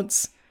fucking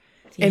aunts.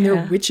 Yeah. And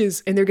they're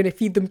witches, and they're going to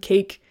feed them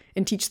cake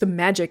and teach them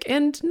magic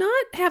and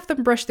not have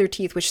them brush their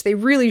teeth, which they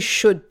really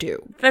should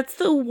do. That's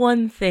the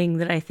one thing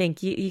that I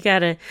think you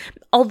gotta...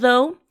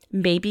 Although,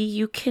 maybe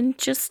you can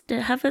just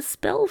have a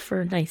spell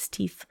for nice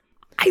teeth.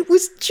 I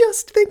was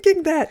just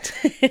thinking that.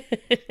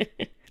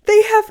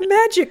 They have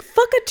magic.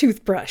 Fuck a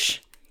toothbrush.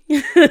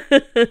 Damn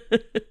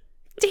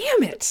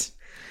it.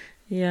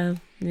 Yeah.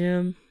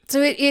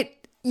 So it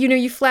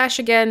you flash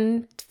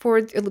again for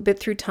a little bit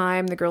through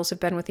time. The girls have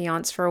been with the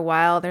aunts for a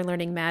while. They're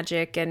learning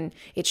magic, and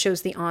it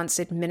shows the aunts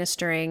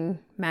administering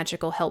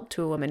magical help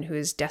to a woman who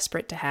is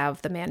desperate to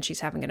have the man she's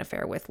having an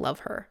affair with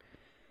love her.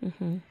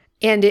 Mm-hmm.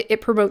 And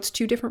it promotes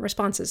two different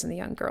responses in the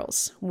young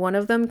girls. One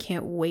of them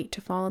can't wait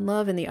to fall in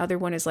love, and the other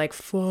one is like,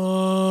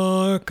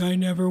 fuck, I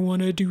never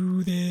want to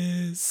do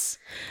this.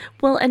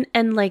 Well,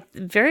 and like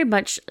very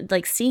much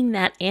like seeing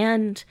that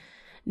and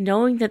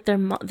knowing that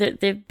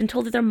they've been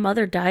told that their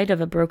mother died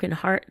of a broken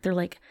heart. They're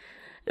like,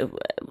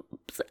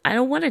 I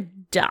don't want to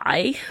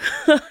die.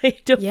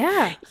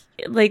 Yeah.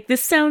 Like,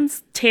 this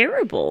sounds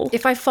terrible.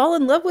 If I fall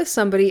in love with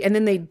somebody and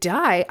then they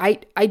die,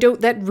 I don't,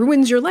 that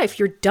ruins your life.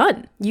 You're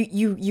done.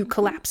 You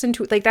collapse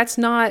into it. Like, that's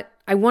not,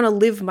 I want to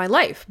live my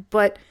life.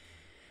 But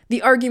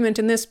the argument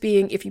in this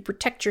being, if you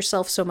protect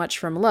yourself so much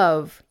from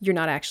love, you're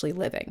not actually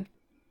living.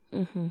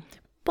 Mm-hmm.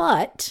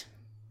 But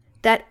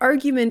that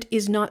argument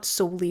is not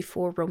solely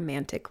for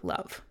romantic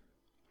love.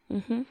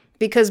 Mm-hmm.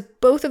 Because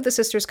both of the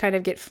sisters kind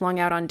of get flung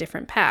out on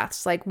different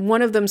paths. Like,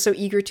 one of them so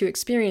eager to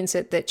experience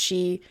it that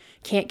she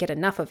can't get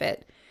enough of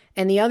it.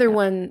 And the other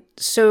one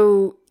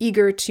so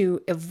eager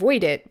to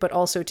avoid it, but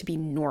also to be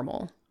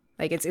normal.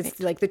 Like, it's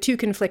like the two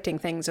conflicting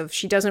things of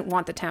she doesn't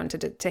want the town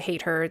to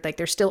hate her. Like,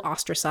 they're still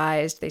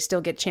ostracized. They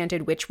still get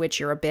chanted, witch,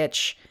 you're a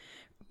bitch,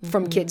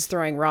 from kids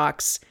throwing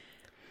rocks.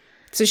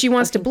 So she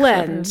wants to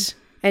blend, clever.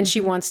 And she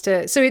wants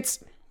to...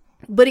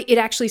 But it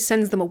actually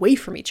sends them away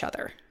from each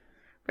other.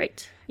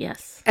 Right.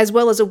 Yes. As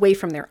well as away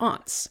from their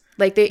aunts.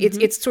 Like,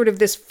 it's sort of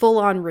this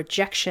full-on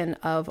rejection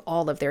of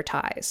all of their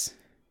ties.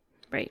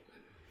 Right.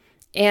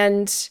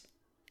 And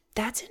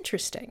that's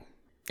interesting.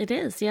 It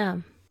is, yeah.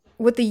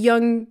 What the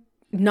young,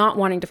 not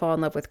wanting to fall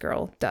in love with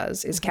girl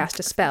does is cast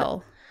a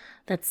spell.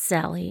 That's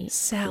Sally.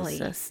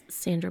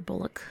 Sandra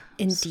Bullock.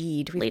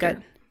 Indeed. We've got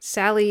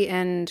Sally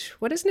and,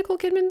 what is Nicole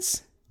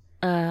Kidman's?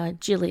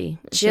 Jilly.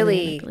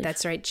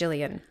 That's right,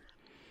 Jillian.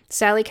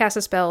 Sally casts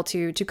a spell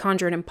to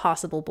conjure an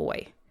impossible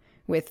boy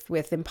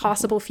with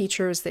impossible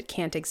features that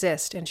can't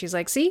exist. And she's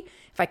like, see,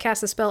 if I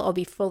cast the spell, I'll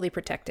be fully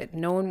protected.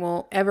 No one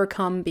will ever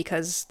come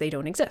because they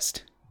don't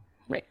exist.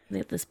 Right.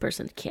 This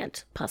person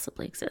can't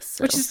possibly exist.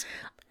 So. Which is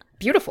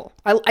beautiful.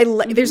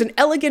 There's an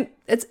elegant,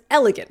 it's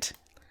elegant.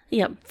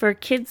 Yeah. For a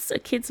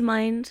kid's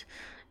mind,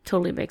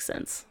 totally makes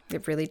sense.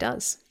 It really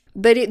does.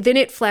 But then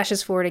it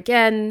flashes forward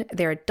again.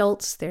 They're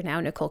adults. They're now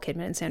Nicole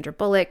Kidman and Sandra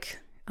Bullock.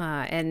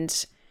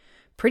 And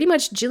pretty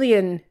much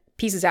Jillian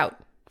pieces out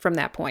from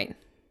that point.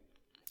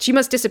 She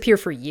must disappear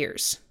for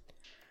years.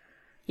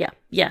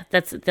 Yeah,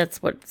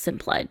 that's what's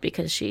implied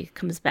because she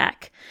comes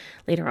back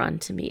later on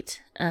to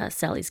meet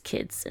Sally's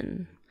kids,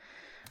 and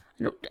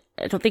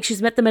I don't think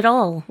she's met them at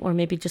all, or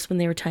maybe just when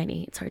they were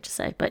tiny. It's hard to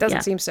say, but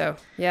doesn't seem so.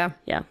 Yeah.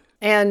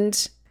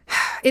 And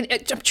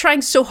I'm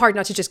trying so hard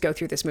not to just go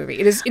through this movie.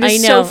 It is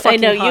so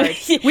fucking hard.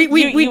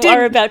 We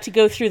are about to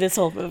go through this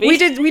whole movie.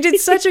 We did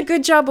such a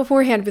good job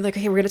beforehand. Being like,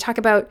 okay, we're going to talk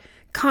about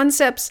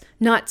concepts,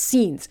 not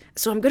scenes.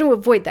 So I'm going to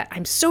avoid that.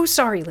 I'm so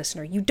sorry,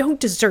 listener. You don't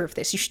deserve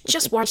this. You should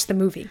just watch the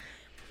movie.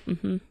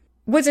 Mm-hmm.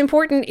 What's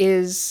important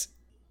is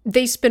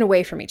they spin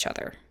away from each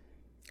other.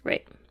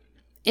 Right.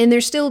 And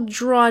they're still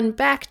drawn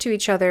back to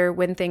each other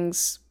when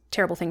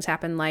terrible things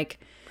happen, like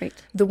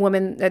the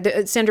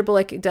woman, Sandra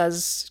Bullock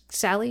does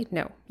Sally?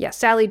 No. Yeah,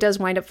 Sally does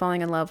wind up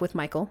falling in love with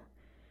Michael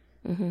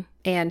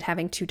and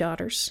having 2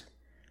 daughters.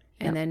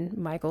 And then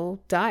Michael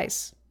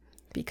dies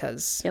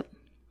because... Yep.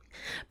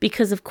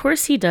 Because of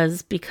course he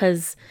does,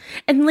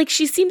 and like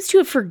she seems to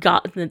have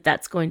forgotten that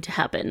that's going to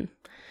happen.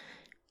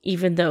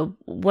 Even though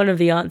one of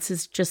the aunts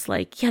is just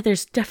like, yeah,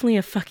 there's definitely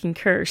a fucking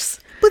curse.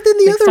 But then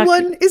the other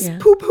one is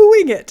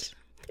poo-pooing it.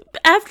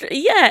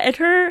 and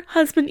her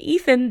husband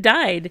Ethan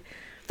died.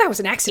 That was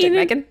an accident,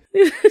 Megan.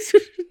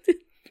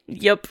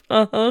 Yep.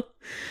 Uh-huh.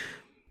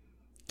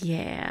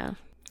 Yeah.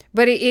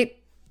 But it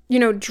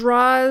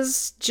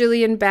draws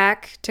Jillian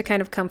back to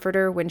kind of comfort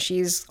her when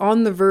she's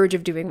on the verge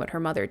of doing what her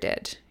mother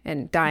did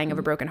and dying of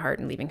a broken heart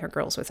and leaving her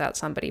girls without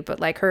somebody. But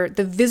like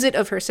the visit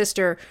of her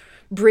sister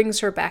brings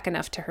her back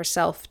enough to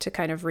herself to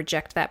kind of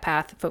reject that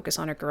path, focus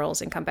on her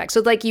girls and come back.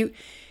 So like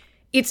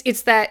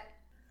it's that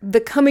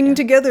the coming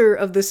together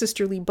of the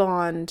sisterly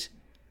bond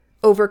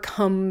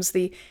overcomes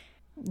the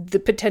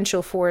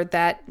potential for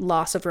that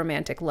loss of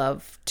romantic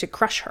love to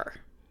crush her.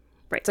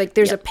 Right. It's like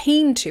there's a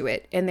pain to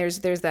it and there's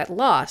that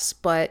loss,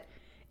 but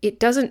it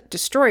doesn't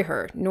destroy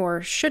her,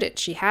 nor should it.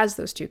 She has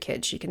those 2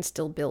 kids. She can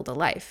still build a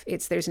life.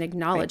 There's an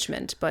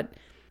acknowledgement, but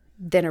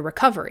then a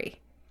recovery.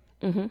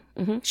 Mm-hmm,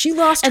 mm-hmm. She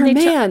lost her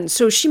man,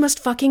 so she must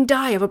fucking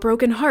die of a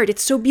broken heart.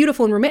 It's so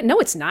beautiful and romantic. No,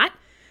 it's not.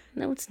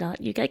 No, it's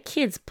not. You got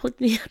kids. Put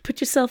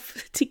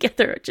yourself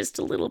together just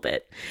a little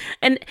bit.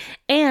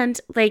 And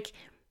like,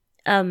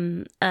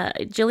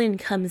 Jillian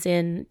comes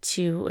in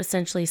to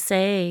essentially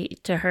say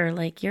to her,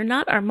 like, you're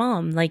not our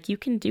mom. Like, you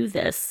can do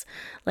this.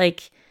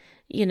 Like,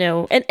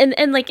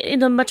 and like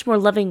in a much more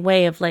loving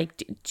way of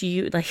like, do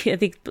you, like, I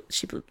think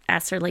she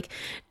asked her, like,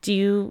 do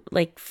you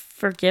like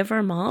forgive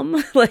our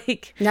mom?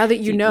 Like, now that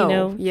you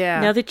know,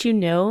 now that you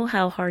know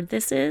how hard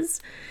this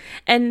is.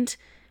 And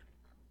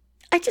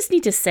I just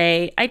need to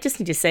say,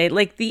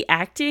 like, the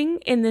acting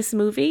in this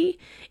movie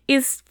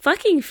is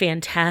fucking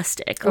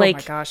fantastic. Oh like,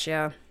 my gosh,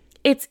 yeah.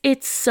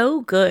 It's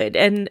so good.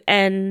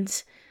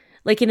 And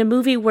like in a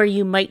movie where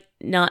you might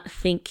not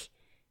think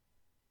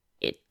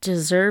it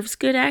deserves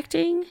good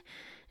acting,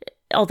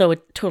 although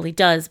it totally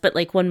does, but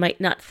like one might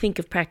not think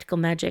of Practical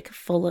Magic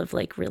full of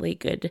like really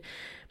good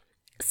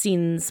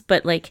scenes,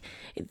 but like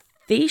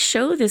they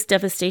show this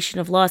devastation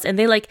of loss, and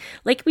they like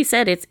we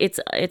said,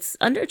 it's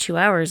under 2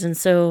 hours, and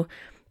so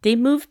they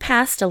move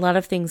past a lot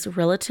of things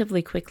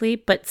relatively quickly,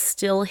 but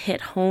still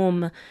hit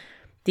home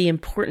the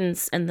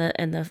importance and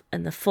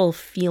the full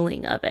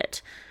feeling of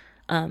it,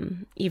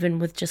 even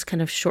with just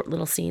kind of short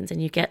little scenes.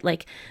 And you get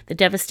like the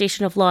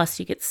devastation of loss,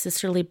 you get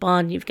sisterly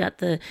bond, you've got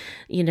the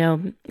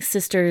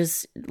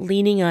sisters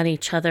leaning on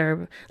each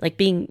other, like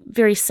being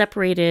very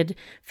separated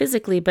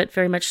physically, but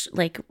very much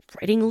like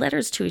writing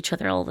letters to each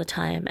other all the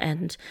time,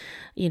 and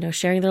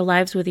sharing their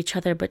lives with each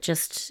other, but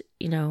just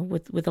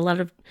with a lot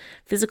of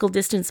physical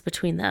distance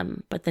between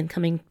them, but then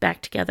coming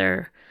back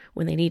together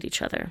when they need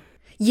each other.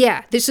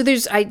 Yeah.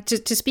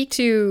 To speak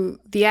to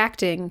the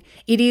acting,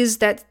 it is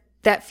that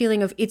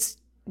feeling of it's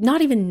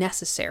not even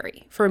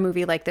necessary for a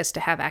movie like this to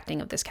have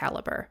acting of this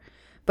caliber.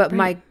 But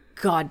my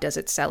God, does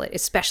it sell it,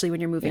 especially when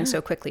you're moving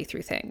so quickly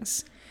through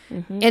things.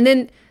 Mm-hmm. And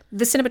then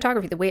the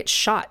cinematography, the way it's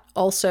shot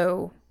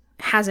also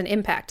has an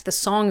impact. The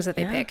songs that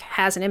they pick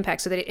has an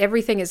impact, so that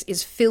everything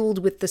is filled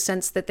with the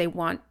sense that they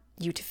want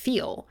you to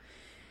feel.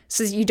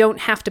 So you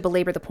don't have to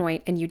belabor the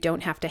point, and you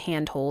don't have to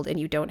handhold, and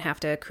you don't have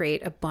to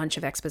create a bunch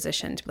of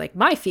exposition to be like,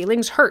 my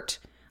feelings hurt.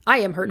 I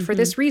am hurt for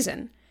this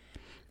reason.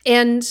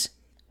 And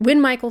when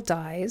Michael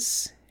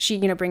dies, she,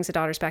 brings the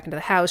daughters back into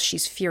the house.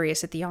 She's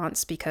furious at the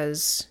aunts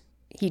because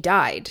he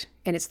died,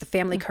 and it's the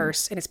family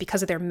curse, and it's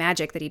because of their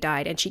magic that he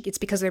died, and it's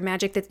because of their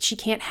magic that she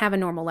can't have a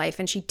normal life.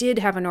 And she did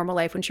have a normal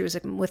life when she was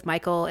with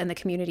Michael, and the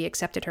community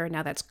accepted her, and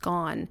now that's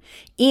gone.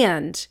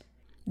 And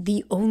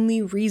the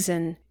only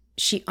reason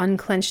she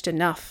unclenched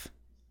enough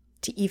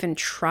to even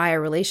try a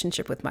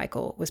relationship with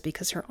Michael was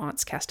because her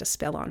aunts cast a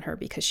spell on her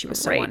because she was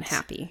so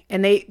unhappy.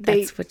 And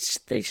that's what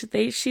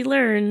she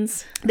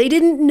learns. They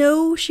didn't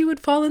know she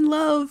would fall in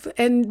love,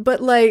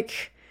 but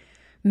like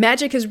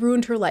magic has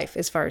ruined her life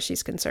as far as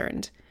she's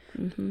concerned.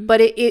 Mm-hmm.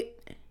 But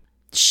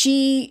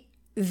she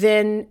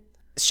then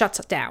shuts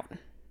it down.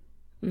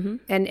 Mm-hmm.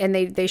 And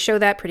they show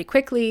that pretty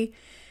quickly.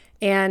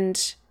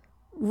 And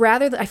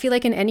I feel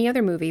like in any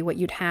other movie, what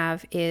you'd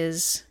have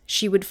is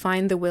she would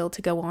find the will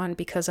to go on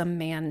because a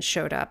man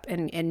showed up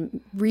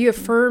and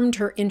reaffirmed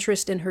her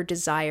interest in her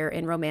desire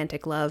in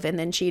romantic love. And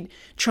then she'd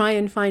try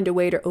and find a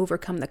way to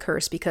overcome the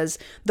curse because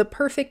the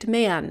perfect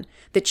man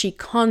that she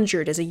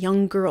conjured as a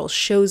young girl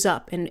shows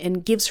up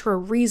and gives her a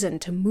reason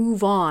to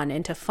move on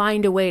and to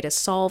find a way to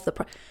solve the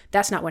problem.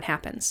 That's not what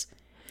happens.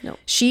 No.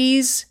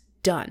 She's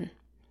done.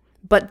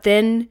 But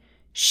then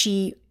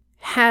she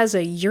has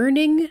a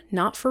yearning,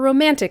 not for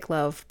romantic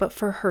love, but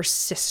for her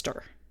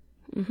sister.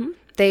 Mm-hmm.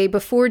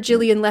 Before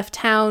Jillian left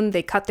town,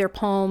 they cut their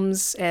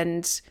palms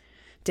and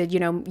did,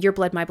 your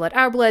blood, my blood,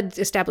 our blood,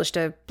 established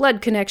a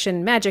blood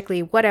connection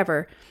magically,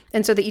 whatever.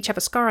 And so they each have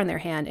a scar on their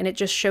hand, and it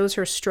just shows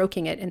her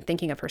stroking it and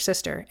thinking of her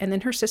sister. And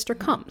then her sister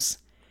comes.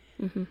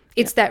 Mm-hmm.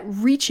 It's that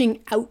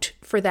reaching out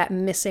for that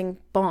missing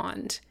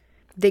bond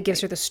that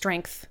gives her the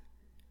strength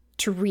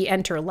to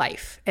re-enter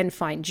life and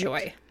find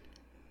joy.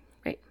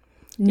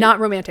 Not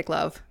romantic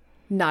love,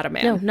 not a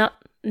man.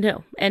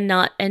 No, and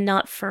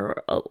not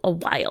for a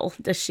while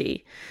does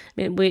she.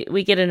 I mean,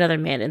 we get another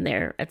man in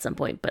there at some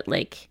point, but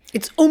like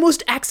it's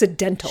almost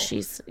accidental.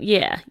 She's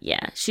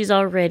she's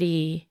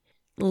already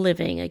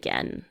living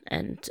again,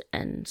 and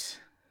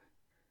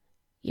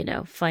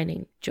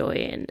finding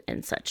joy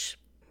and such.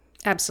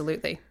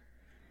 Absolutely.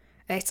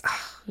 It's,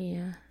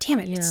 Yeah. damn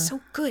it, Yeah. it's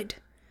so good.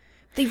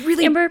 They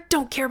really Amber?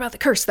 don't care about the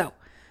curse, though.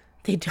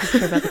 They don't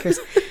care about the curse.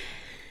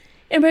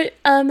 Amber,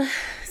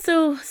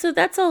 so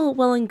that's all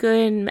well and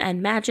good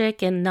and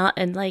magic and not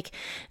and like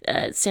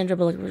Sandra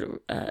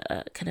Bullock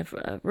kind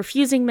of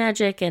refusing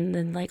magic and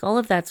then like all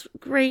of that's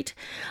great.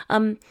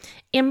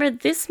 Amber,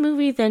 this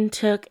movie then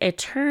took a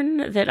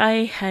turn that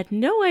I had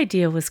no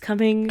idea was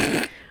coming.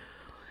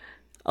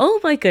 Oh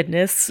my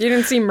goodness! You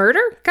didn't see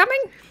murder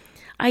coming?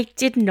 I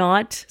did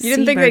not. You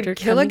didn't think they'd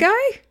kill a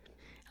guy?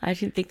 I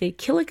didn't think they'd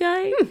kill a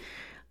guy.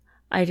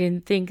 I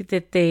didn't think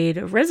that they'd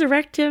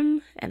resurrect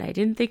him, and I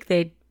didn't think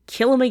they'd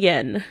kill him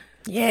again.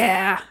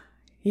 Yeah.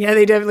 Yeah,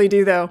 they definitely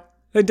do, though.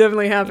 It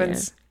definitely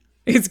happens.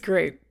 Yeah. It's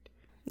great.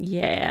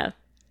 Yeah.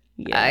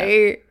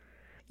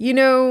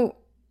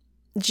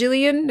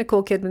 Jillian,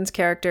 Nicole Kidman's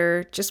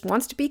character, just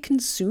wants to be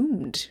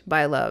consumed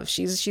by love.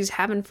 She's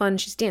having fun.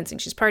 She's dancing.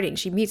 She's partying.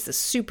 She meets this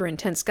super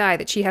intense guy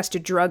that she has to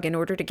drug in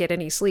order to get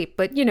any sleep.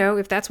 But,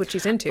 if that's what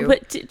she's into.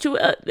 But,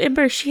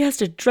 Amber, she has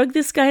to drug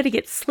this guy to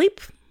get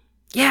sleep?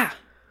 Yeah.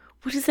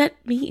 What does that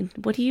mean?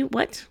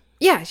 What?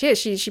 Yeah,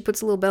 she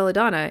puts a little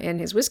belladonna in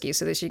his whiskey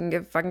so that she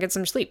can fucking get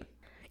some sleep.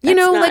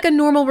 That's like a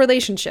normal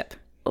relationship.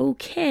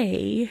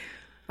 Okay.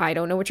 I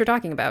don't know what you're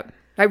talking about.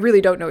 I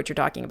really don't know what you're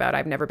talking about.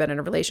 I've never been in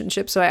a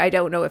relationship, so I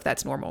don't know if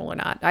that's normal or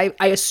not. I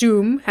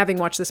assume, having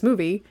watched this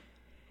movie,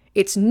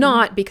 it's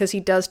not because he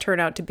does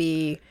turn out to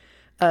be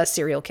a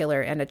serial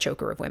killer and a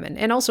choker of women.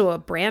 And also a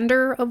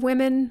brander of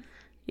women.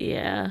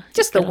 Yeah.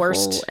 Just the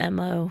worst. Whole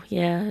MO.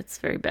 Yeah, it's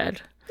very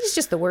bad. He's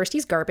just the worst.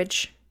 He's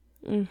garbage.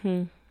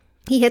 Mm-hmm.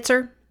 He hits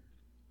her,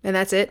 and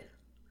that's it.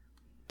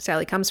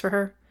 Sally comes for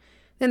her.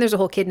 Then there's a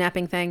whole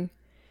kidnapping thing.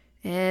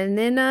 And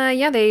then,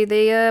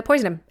 they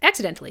poison him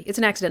accidentally. It's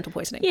an accidental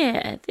poisoning.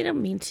 Yeah, they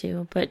don't mean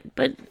to, but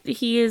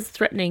he is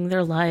threatening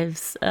their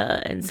lives,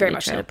 and so Very they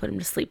much try so. to put him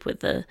to sleep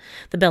with the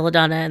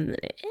belladonna, and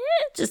it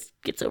just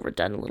gets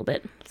overdone a little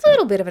bit. It's a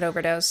little bit of an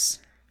overdose.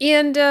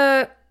 And,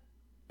 I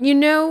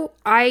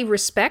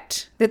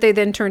respect that they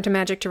then turn to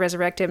magic to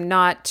resurrect him,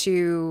 not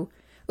to,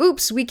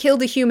 oops, we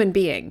killed a human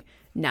being.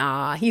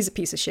 Nah, he's a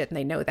piece of shit and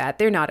they know that.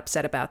 They're not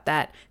upset about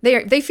that.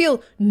 They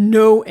feel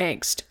no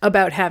angst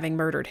about having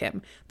murdered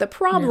him. The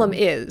problem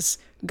is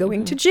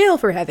going to jail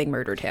for having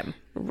murdered him.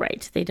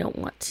 Right. They don't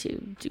want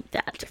to do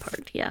that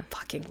part. Yeah.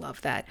 Fucking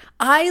love that.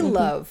 I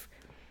love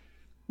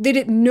that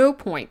at no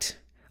point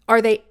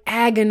are they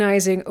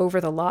agonizing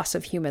over the loss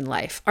of human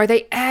life. Are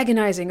they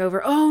agonizing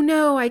over, oh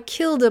no, I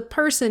killed a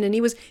person and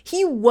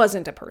he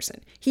wasn't a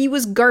person. He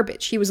was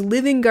garbage. He was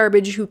living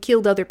garbage who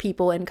killed other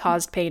people and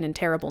caused pain and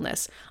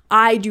terribleness.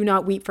 I do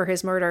not weep for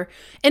his murder.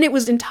 And it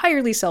was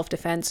entirely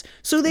self-defense,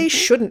 so they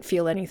shouldn't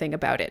feel anything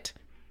about it.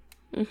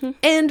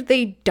 And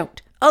they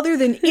don't, other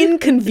than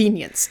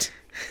inconvenienced.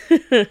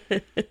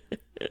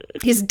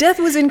 His death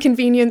was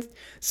inconvenient,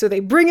 so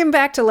they bring him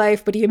back to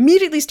life, but he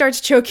immediately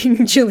starts choking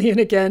Jillian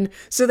again,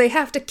 so they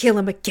have to kill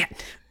him again.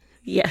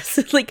 Yes.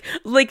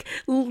 like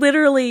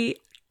literally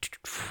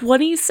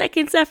 20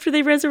 seconds after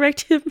they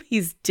resurrect him,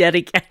 he's dead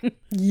again.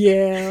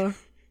 Yeah.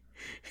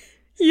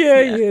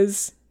 Yeah, he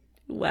is.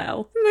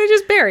 Wow. And they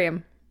just bury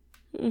him.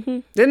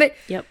 Then they...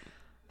 Yep.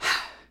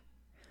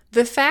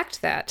 The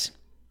fact that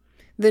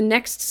the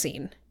next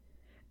scene,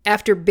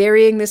 after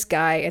burying this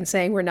guy and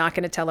saying we're not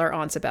going to tell our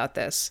aunts about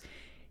this,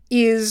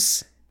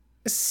 is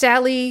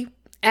Sally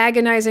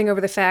agonizing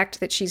over the fact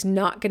that she's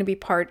not going to be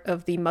part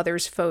of the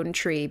mother's phone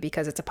tree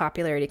because it's a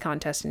popularity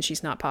contest and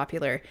she's not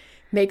popular,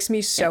 makes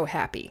me so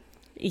happy.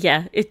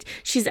 Yeah,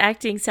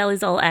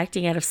 Sally's all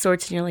acting out of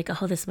sorts, and you're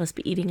like, oh, this must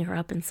be eating her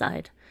up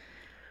inside.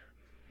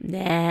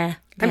 Nah,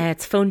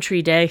 it's phone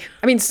tree day.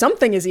 I mean,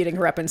 something is eating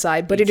her up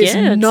inside, but it is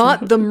Yeah,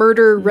 not the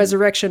murder,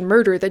 resurrection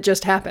murder that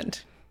just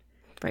happened.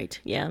 Right,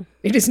 yeah.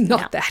 It is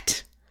not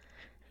that.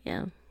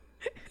 Yeah.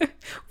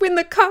 When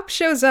the cop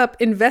shows up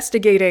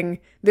investigating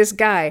this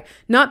guy,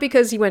 not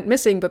because he went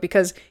missing, but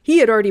because he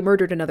had already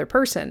murdered another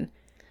person.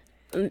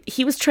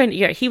 He was trying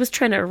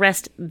to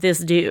arrest this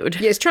dude.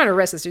 Yeah, he's trying to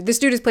arrest this dude. This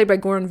dude is played by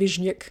Goran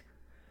Vizniak.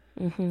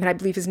 And I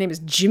believe his name is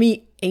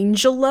Jimmy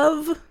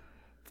Angelov.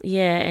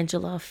 Yeah,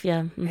 Angelov,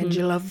 yeah.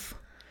 Angelov.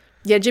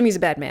 Yeah, Jimmy's a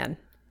bad man.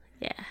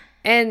 Yeah.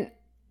 And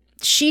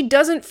she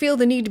doesn't feel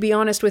the need to be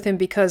honest with him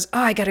because,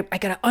 I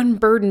gotta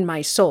unburden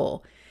my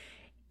soul.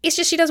 It's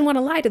just she doesn't want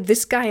to lie to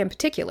this guy in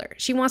particular.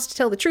 She wants to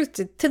tell the truth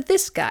to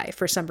this guy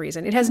for some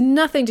reason. It has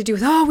nothing to do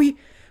with,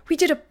 we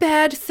did a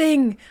bad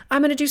thing.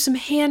 I'm going to do some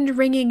hand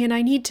wringing and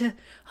I need to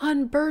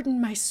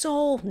unburden my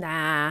soul.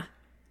 Nah.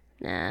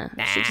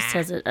 She just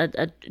has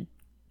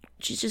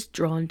she's just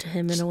drawn to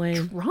him in a way.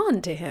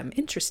 Drawn to him,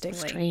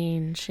 interestingly.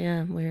 Strange,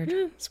 yeah, weird.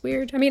 Yeah, it's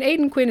weird. I mean,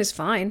 Aidan Quinn is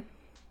fine.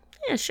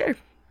 Yeah, sure.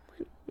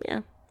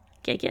 Yeah,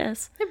 I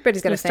guess.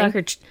 Everybody's got a thing.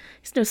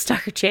 He's no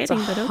Stalker Channing,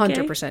 but okay.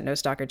 100% no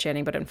Stalker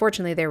Channing, but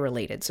unfortunately they're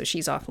related, so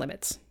she's off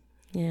limits.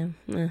 Yeah.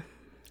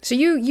 So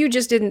you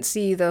just didn't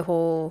see the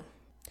whole...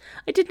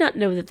 I did not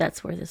know that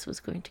that's where this was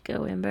going to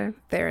go, Amber.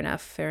 Fair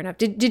enough.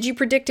 Did you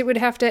predict it would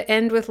have to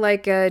end with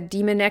like a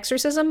demon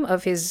exorcism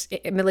of his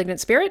malignant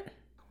spirit?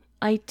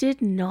 I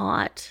did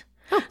not.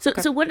 Oh, So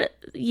okay. so what?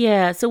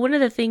 Yeah. So one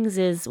of the things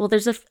is, well,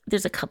 there's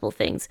a couple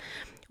things.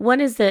 One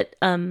is that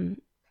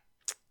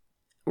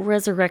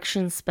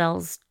resurrection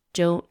spells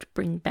don't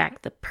bring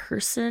back the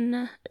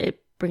person.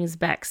 It brings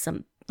back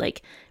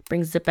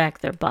brings it back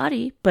their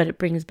body, but it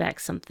brings back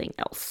something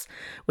else,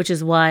 which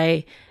is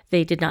why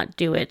they did not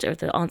do it, or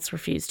the aunts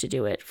refused to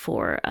do it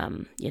for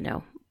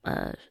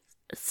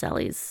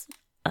Sally's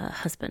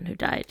husband who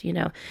died.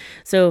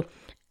 So,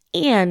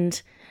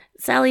 and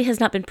Sally has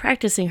not been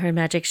practicing her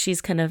magic.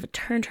 She's kind of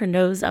turned her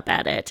nose up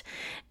at it.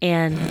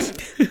 And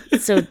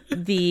so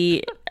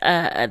the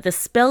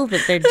spell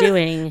that they're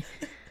doing,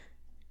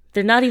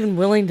 they're not even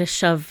willing to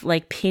shove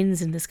like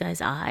pins in this guy's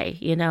eye,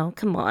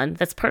 Come on,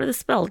 that's part of the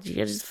spell. You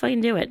gotta just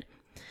fucking do it.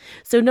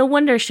 So no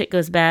wonder shit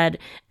goes bad,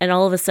 and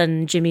all of a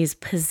sudden Jimmy's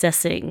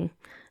possessing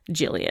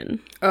Jillian.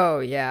 Oh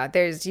yeah,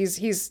 there's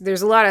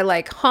a lot of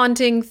like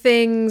haunting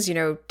things.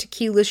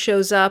 Tequila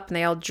shows up and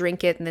they all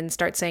drink it and then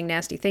start saying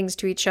nasty things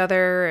to each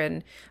other,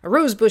 and a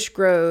rose bush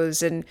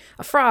grows and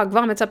a frog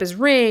vomits up his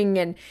ring,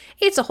 and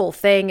it's a whole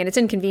thing, and it's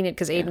inconvenient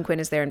because Aidan Quinn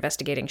is there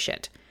investigating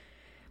shit.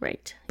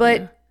 Right.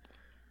 But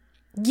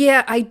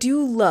yeah, I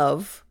do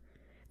love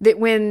that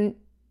when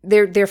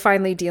they're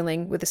finally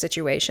dealing with the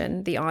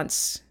situation, the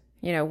aunts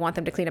want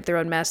them to clean up their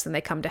own mess, and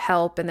they come to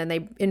help, and then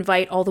they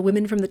invite all the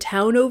women from the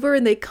town over,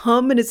 and they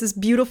come, and it's this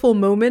beautiful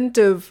moment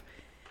of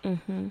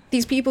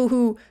these people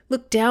who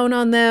look down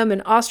on them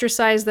and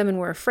ostracize them and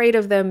were afraid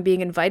of them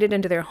being invited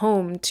into their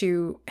home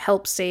to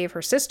help save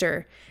her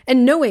sister,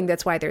 and knowing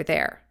that's why they're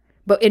there,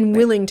 but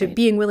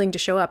being willing to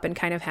show up and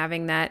kind of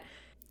having that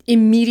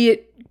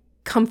immediate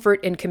comfort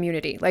and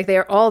community. Like they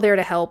are all there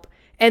to help.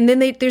 And then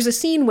there's a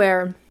scene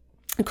where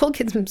Nicole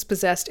Kidman's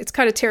possessed. It's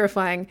kind of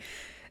terrifying.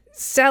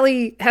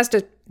 Sally has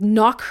to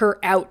knock her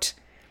out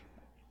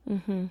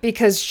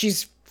because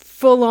she's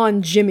full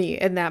on Jimmy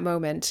in that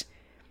moment.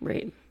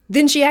 Right.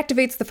 Then she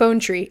activates the phone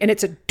tree, and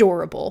it's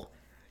adorable.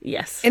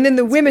 Yes. And then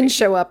the women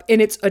show up,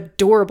 and it's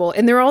adorable.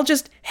 And they're all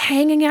just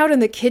hanging out in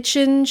the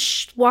kitchen,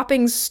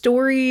 swapping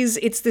stories.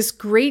 It's this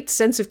great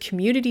sense of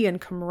community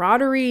and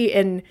camaraderie,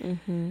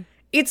 and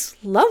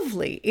it's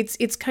lovely.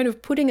 It's kind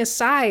of putting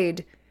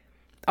aside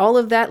all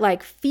of that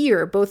like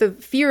fear, both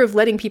of fear of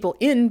letting people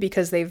in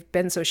because they've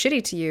been so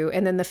shitty to you,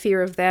 and then the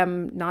fear of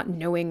them not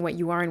knowing what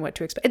you are and what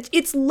to expect.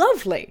 It's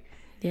lovely.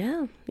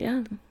 Yeah.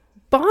 Yeah.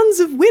 Bonds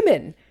of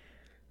women.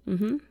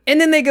 And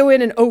then they go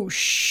in and, oh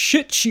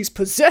shit, she's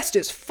possessed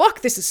as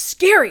fuck. This is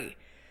scary.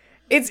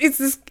 It's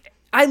this.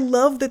 I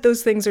love that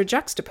those things are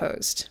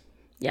juxtaposed.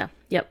 Yeah.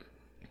 Yep.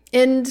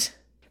 And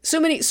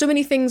so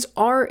many things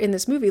are in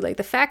this movie, like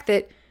the fact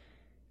that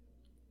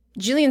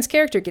Jillian's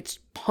character gets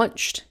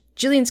punched.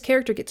 Jillian's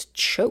character gets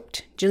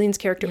choked. Jillian's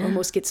character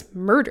almost gets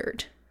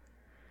murdered.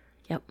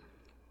 Yep.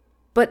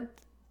 But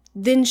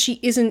then she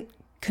isn't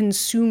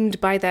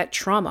consumed by that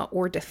trauma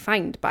or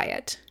defined by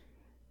it.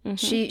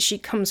 She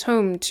comes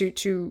home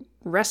to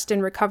rest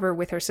and recover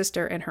with her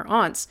sister and her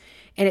aunts,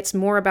 and it's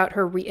more about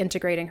her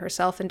reintegrating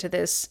herself into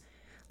this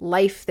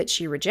life that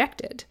she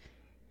rejected.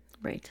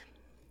 Right.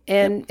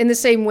 And in the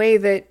same way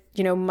that,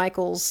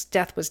 Michael's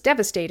death was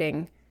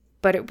devastating,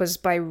 but it was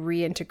by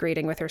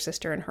reintegrating with her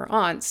sister and her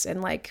aunts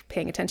and like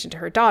paying attention to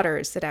her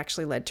daughters that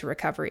actually led to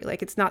recovery.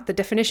 Like it's not, the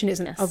definition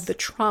isn't of the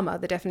trauma.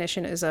 The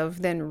definition is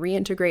of then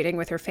reintegrating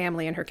with her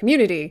family and her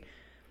community.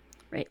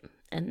 Right.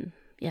 And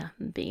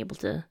being able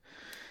to,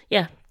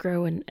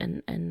 grow and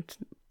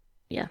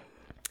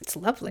it's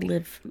lovely.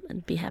 Live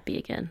and be happy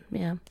again.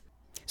 Yeah.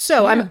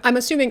 So I'm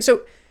assuming,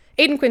 so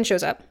Aidan Quinn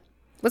shows up.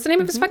 What's the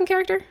name of his fucking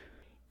character?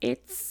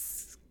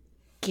 It's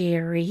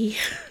Gary.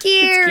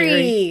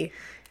 Gary.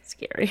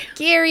 Scary.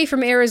 Gary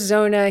from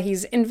Arizona.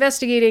 He's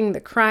investigating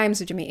the crimes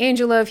of Jimmy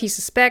Angelov. He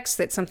suspects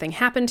that something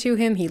happened to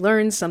him. He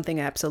learns something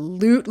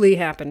absolutely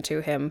happened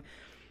to him,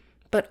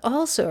 but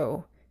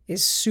also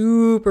is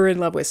super in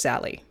love with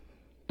Sally.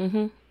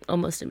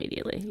 Almost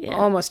immediately. Yeah.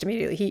 Almost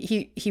immediately.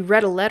 He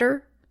read a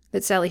letter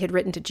that Sally had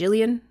written to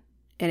Jillian,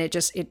 and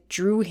it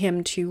drew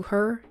him to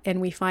her,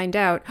 and we find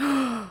out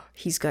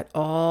he's got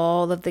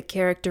all of the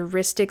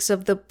characteristics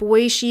of the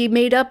boy she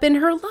made up in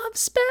her love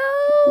spell.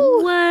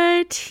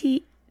 What?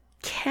 He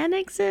can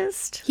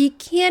exist? He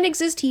can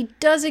exist. He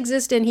does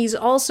exist, and he's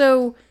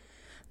also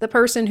the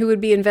person who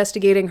would be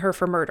investigating her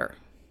for murder.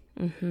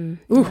 Ooh,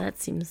 that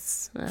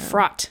seems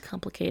fraught.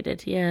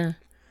 Complicated, yeah.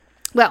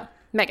 Well,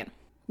 Megan,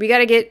 we got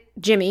to get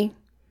Jimmy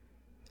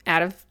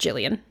out of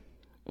Jillian.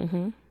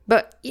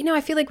 But,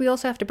 I feel like we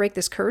also have to break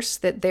this curse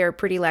that they're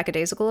pretty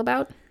lackadaisical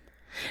about.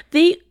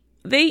 They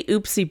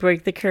oopsie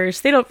break the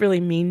curse. They don't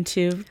really mean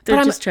to.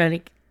 They're just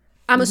trying to...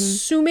 I'm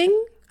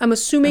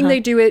assuming they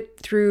do it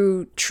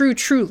through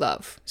true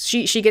love.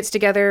 She gets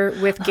together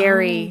with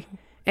Gary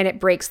and it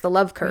breaks the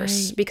love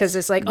curse because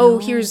it's like,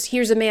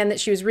 here's a man that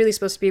she was really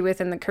supposed to be with,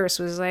 and the curse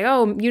was like,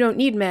 oh, you don't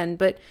need men,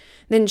 but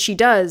then she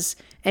does,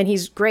 and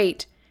he's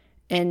great,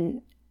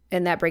 and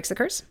that breaks the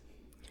curse.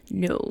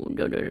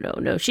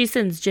 No. She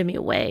sends Jimmy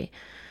away.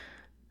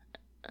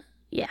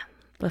 Yeah.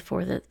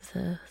 before the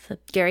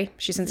Gary.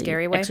 She sends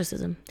Gary away.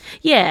 exorcism.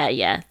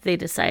 Yeah. They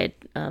decide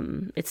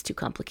it's too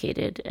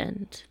complicated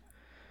and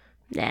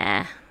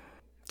nah.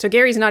 So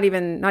Gary's not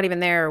even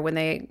there when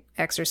they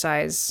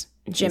exorcise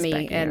Jimmy He's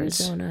back in and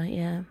Arizona,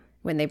 yeah.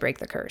 when they break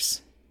the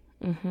curse.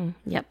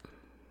 Yep.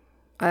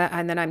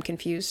 And then I'm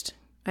confused.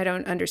 I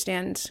don't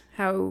understand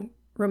how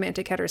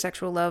romantic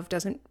heterosexual love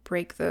doesn't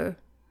break the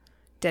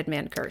dead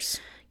man curse.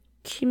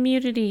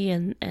 Community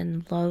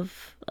and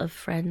love of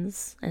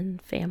friends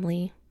and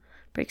family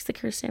breaks the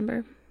curse,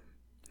 Amber.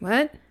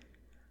 What?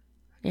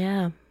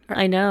 Yeah,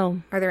 I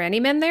know. Are there any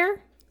men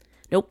there?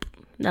 Nope,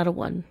 not a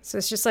one. So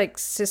it's just like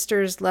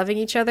sisters loving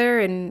each other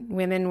and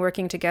women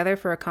working together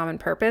for a common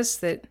purpose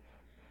that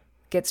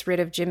gets rid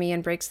of Jimmy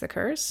and breaks the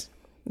curse?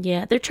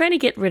 Yeah, they're trying to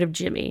get rid of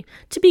Jimmy.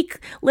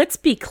 Let's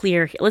be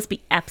clear. Let's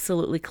be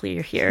absolutely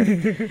clear here.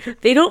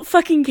 They don't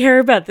fucking care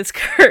about this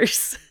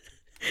curse.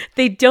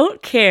 They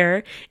don't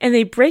care, and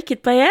they break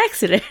it by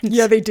accident.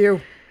 Yeah, they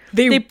do.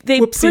 They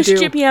push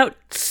Jimmy out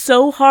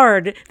so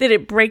hard that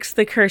it breaks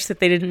the curse that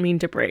they didn't mean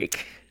to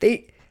break.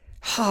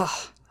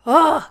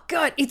 Oh,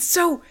 God, it's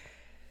so...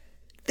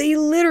 They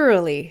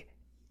literally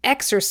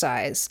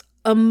exorcise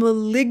a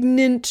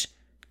malignant,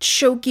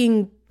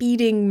 choking,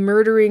 beating,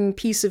 murdering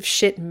piece of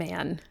shit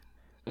man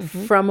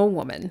from a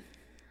woman.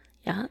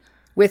 Yeah.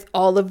 With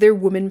all of their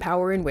woman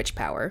power and witch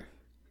power.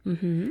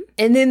 And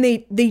then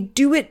they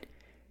do it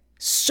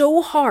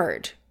so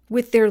hard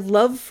with their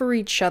love for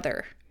each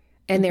other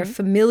and their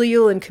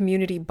familial and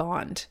community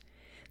bond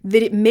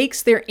that it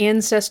makes their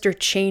ancestor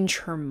change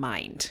her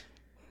mind.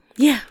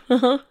 Yeah.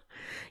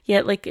 Yeah,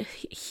 it, like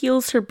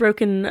heals her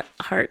broken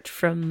heart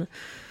from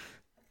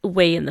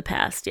way in the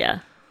past, yeah.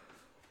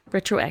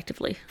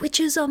 Retroactively. Which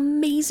is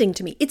amazing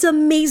to me. It's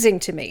amazing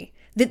to me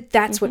that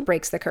that's what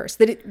breaks the curse.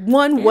 That it,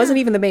 one, wasn't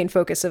even the main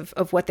focus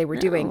of what they were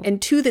doing,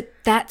 and two, that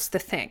that's the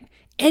thing.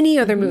 Any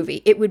other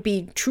movie, it would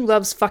be True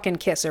Love's fucking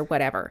kiss or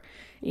whatever.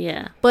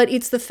 Yeah. But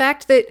it's the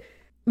fact that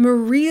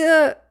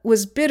Maria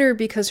was bitter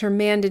because her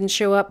man didn't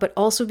show up, but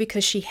also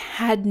because she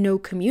had no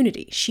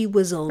community. She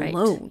was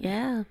alone.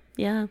 Right.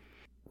 Yeah.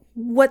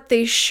 What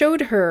they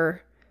showed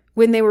her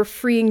when they were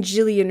freeing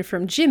Jillian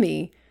from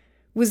Jimmy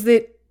was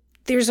that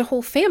there's a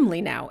whole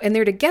family now, and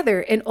they're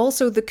together, and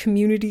also the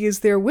community is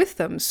there with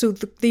them, so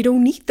they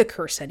don't need the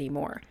curse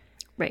anymore.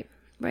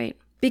 Right.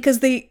 Because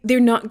they're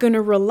not going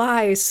to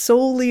rely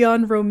solely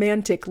on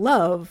romantic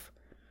love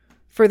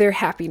for their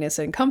happiness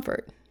and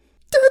comfort.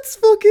 That's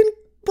fucking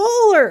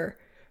baller.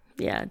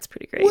 Yeah, it's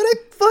pretty great. What a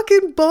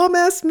fucking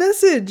bomb-ass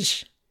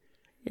message.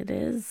 It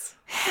is.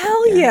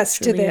 Hell yes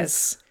to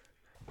this.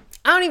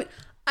 I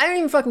don't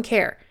even fucking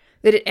care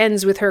that it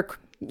ends with her,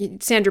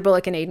 Sandra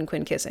Bullock and Aidan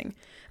Quinn kissing.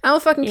 I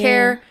don't fucking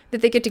care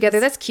that they get together.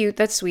 That's cute.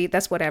 That's sweet.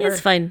 That's whatever. It's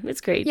fine. It's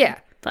great. Yeah.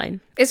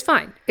 Fine. It's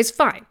fine. It's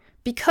fine.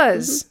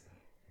 Because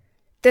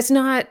that's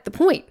not the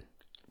point.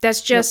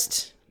 That's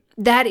just,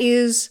 that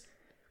is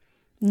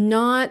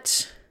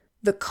not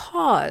the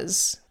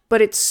cause,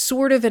 but it's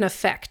sort of an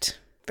effect.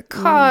 The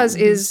cause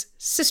is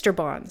sister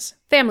bonds,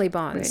 family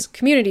bonds,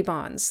 community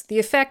bonds. The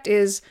effect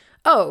is,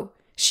 oh,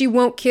 she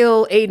won't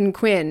kill Aidan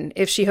Quinn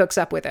if she hooks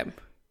up with him.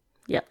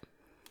 Yep.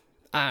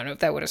 I don't know if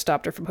that would have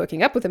stopped her from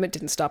hooking up with him. It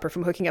didn't stop her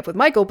from hooking up with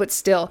Michael, but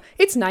still,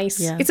 it's nice.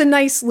 Yeah. It's a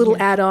nice little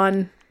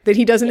add-on that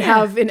he doesn't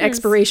have an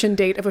expiration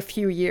date of a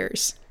few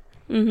years.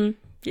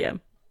 Yeah.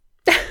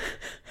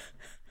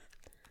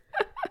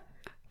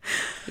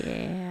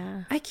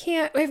 Yeah. I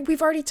can't,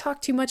 we've already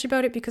talked too much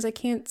about it because I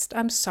can't,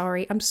 I'm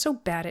sorry. I'm so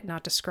bad at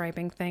not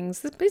describing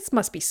things. This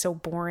must be so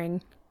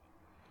boring.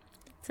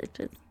 It's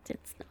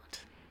not.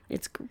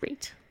 It's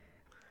great.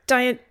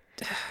 Diane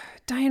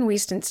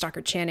Wiest and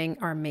Stockard Channing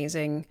are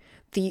amazing.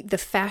 The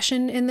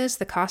fashion in this,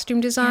 the costume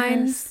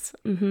design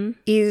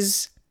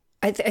is,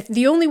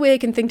 the only way I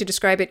can think to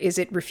describe it is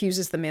it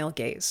refuses the male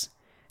gaze.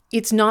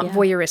 It's not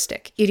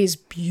voyeuristic. It is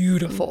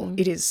beautiful.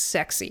 It is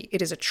sexy.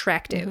 It is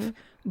attractive.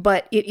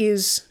 But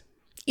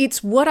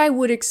it's what I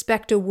would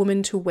expect a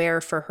woman to wear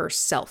for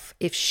herself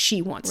if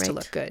she wants to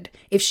look good,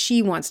 if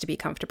she wants to be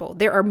comfortable.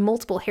 There are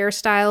multiple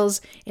hairstyles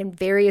in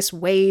various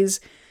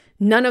ways.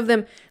 None of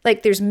them,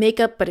 like there's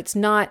makeup, but it's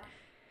not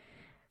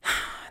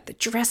the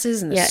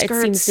dresses and the skirts.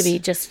 It seems to be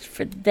just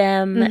for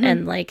them.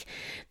 And like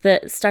the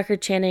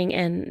Stockard Channing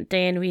and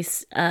Diane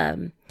Weiss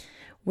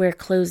wear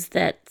clothes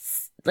that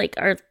like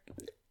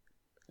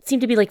seem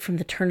to be like from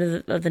the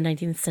turn of the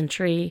 19th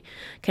century,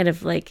 kind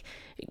of like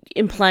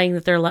implying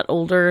that they're a lot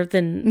older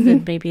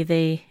than maybe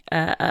they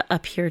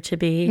appear to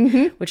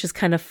be, which is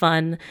kind of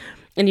fun.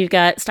 And you've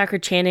got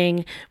Stockard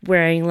Channing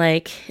wearing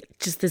like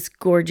just this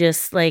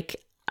gorgeous like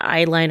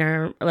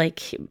eyeliner,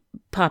 like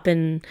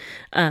poppin'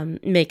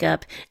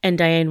 makeup, and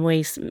Diane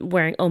Weiss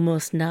wearing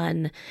almost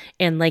none,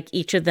 and like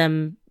each of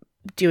them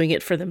doing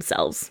it for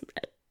themselves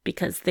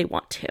because they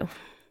want to.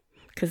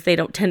 Because they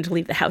don't tend to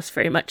leave the house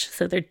very much,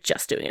 so they're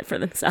just doing it for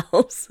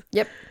themselves.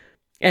 Yep.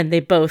 And they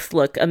both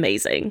look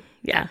amazing.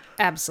 Yeah.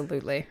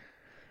 Absolutely.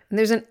 And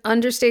there's an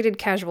understated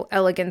casual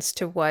elegance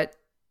to what,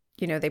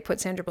 they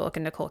put Sandra Bullock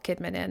and Nicole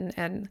Kidman in,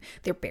 and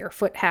they're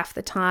barefoot half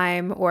the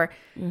time, or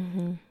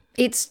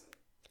it's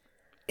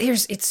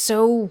it's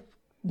so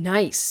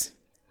nice.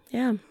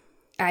 Yeah.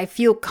 I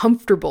feel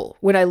comfortable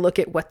when I look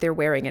at what they're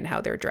wearing and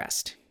how they're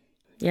dressed.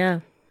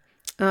 Yeah.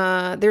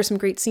 There's some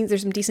great scenes.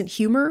 There's some decent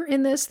humor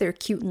in this. There are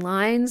cute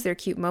lines. There are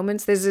cute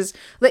moments. This is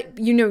like,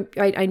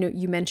 I know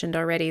you mentioned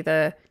already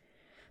the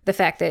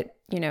fact that,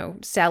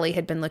 Sally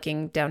had been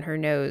looking down her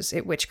nose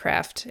at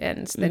witchcraft,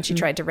 and then she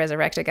tried to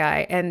resurrect a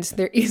guy. And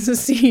there is a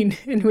scene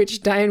in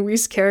which Diane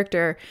Weist's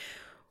character,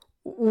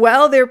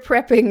 while they're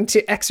prepping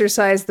to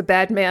exorcise the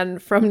bad man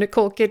from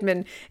Nicole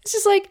Kidman, it's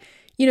just like,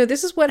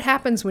 this is what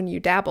happens when you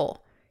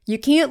dabble. You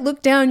can't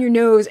look down your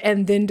nose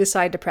and then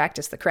decide to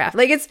practice the craft.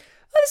 Like, this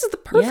is the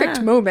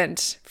perfect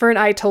moment for an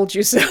I told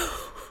you so.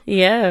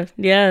 Yeah.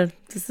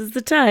 This is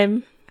the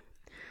time.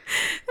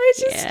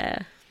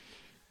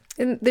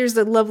 And there's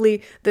the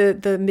lovely,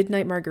 the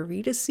Midnight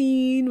Margarita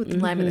scene with the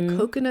Lime and the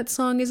Coconut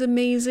song is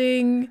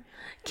amazing.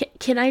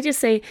 Can I just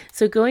say,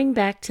 so going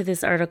back to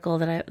this article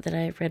that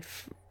I read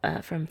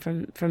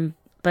from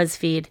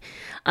BuzzFeed,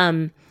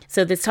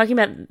 so that's talking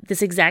about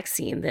this exact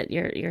scene that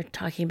you're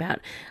talking about,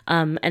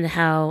 and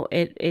how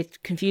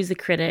it confused the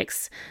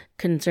critics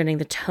concerning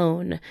the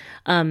tone.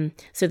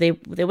 So they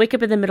wake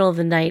up in the middle of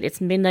the night.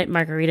 It's midnight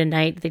margarita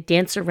night. They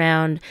dance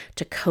around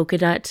to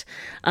Coconut.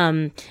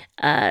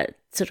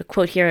 Sort of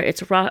quote here,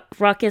 it's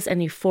raucous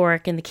and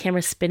euphoric, and the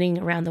camera spinning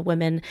around the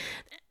women,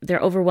 their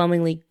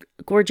overwhelmingly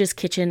gorgeous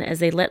kitchen as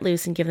they let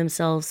loose and give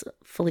themselves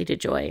fully to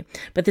joy.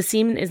 But the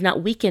scene is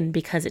not weakened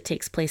because it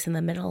takes place in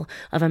the middle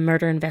of a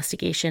murder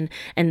investigation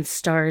and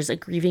stars a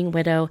grieving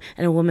widow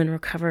and a woman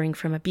recovering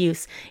from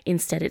abuse.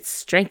 Instead, it's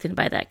strengthened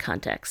by that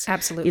context.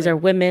 Absolutely. These are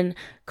women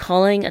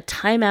calling a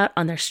timeout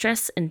on their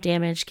stress and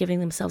damage,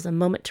 giving themselves a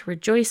moment to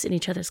rejoice in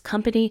each other's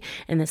company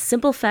and the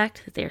simple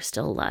fact that they are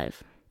still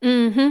alive.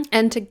 Mm-hmm.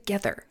 And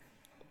together.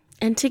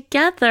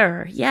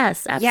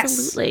 Yes,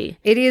 absolutely. Yes.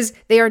 It is,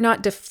 they are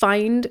not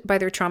defined by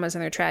their traumas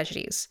and their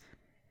tragedies.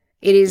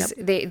 It is,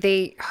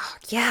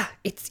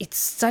 it's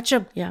such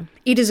a,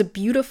 it is a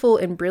beautiful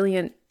and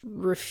brilliant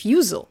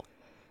refusal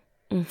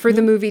for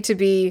the movie to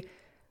be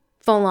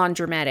full on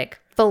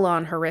dramatic, full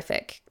on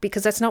horrific,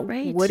 because that's not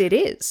what it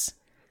is.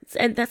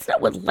 And that's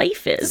not what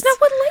life is. It's not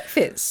what life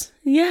is.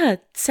 Yeah.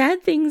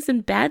 Sad things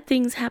and bad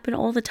things happen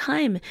all the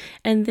time.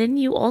 And then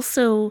you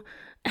also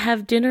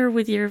have dinner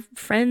with your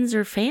friends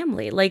or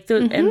family,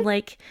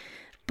 and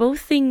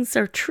both things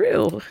are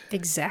true.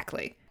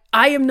 Exactly.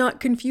 I am not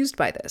confused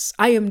by this.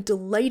 I am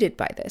delighted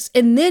by this.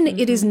 And then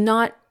it is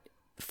not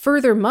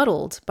further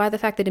muddled by the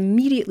fact that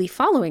immediately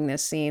following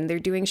this scene, they're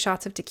doing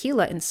shots of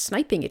tequila and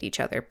sniping at each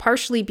other,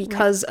 partially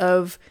because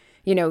of,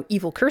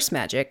 evil curse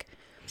magic.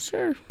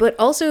 Sure. But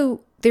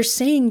also they're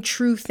saying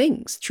true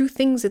things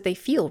that they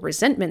feel,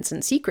 resentments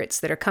and secrets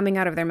that are coming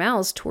out of their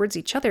mouths towards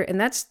each other. And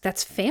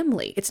that's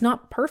family. It's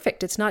not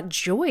perfect. It's not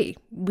joy.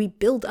 We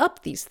build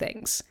up these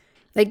things.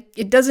 Like,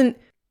 it doesn't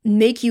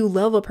make you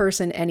love a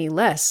person any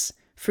less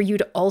for you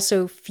to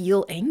also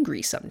feel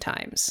angry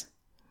sometimes.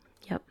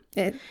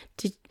 Yep.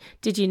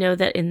 Did you know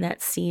that in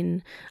that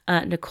scene,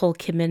 Nicole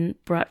Kidman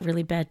brought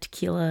really bad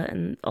tequila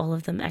and all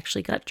of them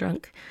actually got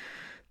drunk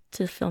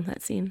to film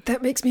that scene?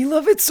 That makes me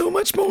love it so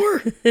much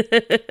more.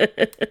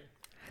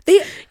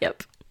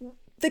 Yep.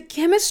 The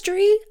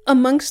chemistry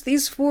amongst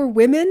these four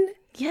women,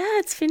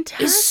 it's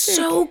fantastic. Is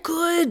so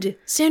good.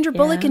 Sandra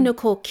Bullock and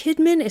Nicole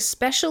Kidman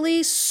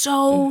especially,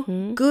 so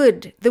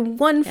good. The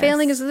one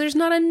failing is that there's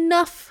not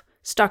enough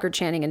Stockard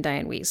Channing and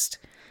Diane Wiest.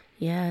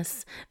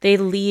 Yes. They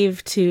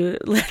leave to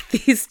let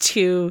these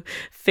two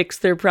fix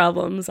their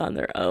problems on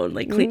their own,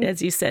 clean,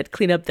 as you said,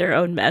 clean up their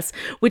own mess,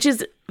 which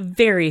is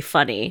very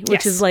funny,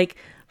 which is like,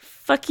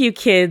 fuck you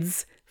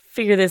kids,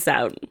 figure this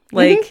out.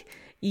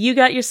 You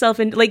got yourself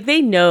in,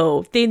 they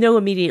know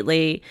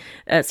immediately,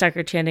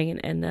 Stockard Channing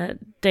and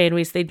Diane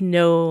Wiest, they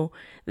know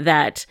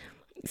that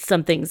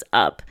something's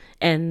up,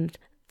 and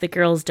the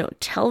girls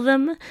don't tell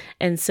them,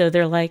 and so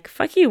they're like,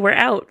 fuck you, we're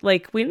out.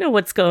 We know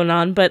what's going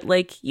on, but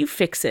you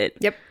fix it.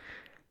 Yep.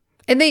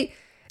 And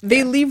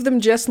they leave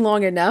them just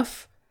long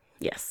enough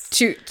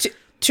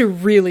to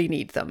really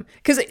need them,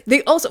 because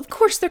they also, of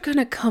course, they're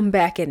gonna come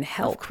back and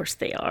help. Of course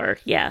they are.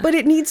 Yeah. But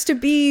it needs to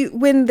be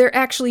when they're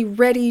actually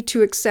ready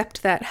to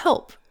accept that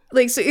help.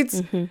 So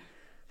it's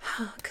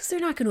because they're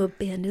not going to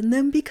abandon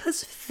them,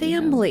 because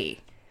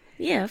family.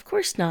 Yeah, of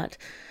course not.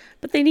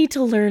 But they need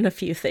to learn a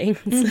few things.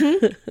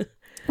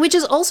 Which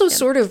is also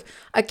sort of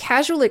a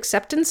casual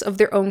acceptance of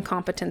their own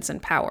competence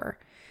and power.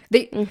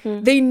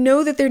 They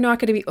know that they're not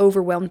going to be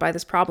overwhelmed by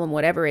this problem,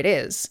 whatever it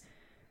is,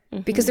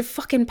 because they're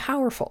fucking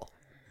powerful.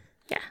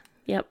 Yeah.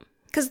 Yep.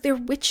 Because they're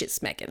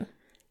witches, Megan.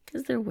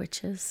 Because they're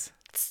witches.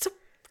 It's so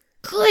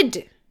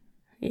good.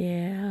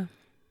 Yeah.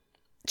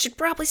 Should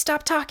probably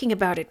stop talking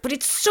about it, but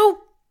it's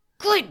so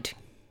good.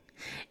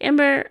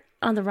 Amber,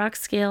 on the rock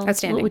scale,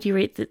 outstanding. What would you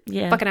rate the?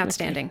 Yeah, fucking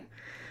outstanding. Okay.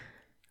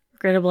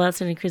 Incredible,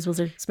 outstanding. Chris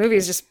Wilder. This movie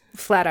is just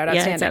flat out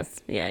outstanding.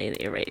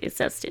 You're right.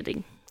 It's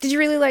outstanding. Did you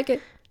really like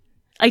it?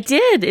 I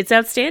did. It's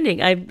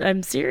outstanding.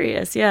 I'm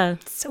serious. Yeah.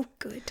 It's so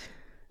good.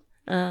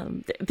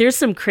 There's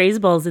some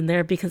crazeballs in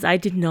there because I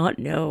did not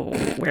know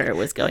where it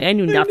was going. I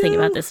knew nothing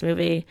about this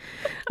movie.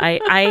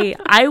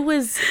 I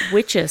was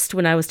witchist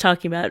when I was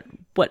talking about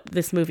what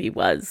this movie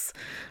was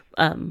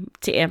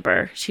to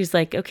Amber. She's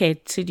like,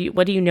 okay, so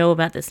what do you know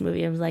about this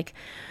movie? I was like,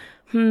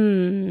 all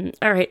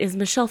right, is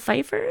Michelle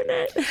Pfeiffer in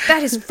it?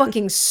 That is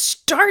fucking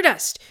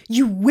Stardust,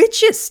 you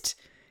witchist.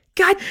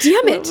 God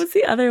damn it. What was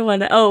the other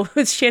one? Oh,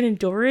 was Shannon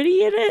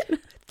Doherty in it?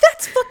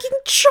 That's fucking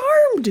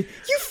Charmed,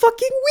 you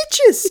fucking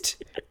witchist.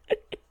 I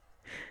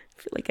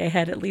feel like I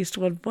had at least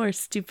one more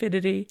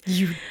stupidity.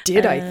 You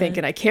did, I think,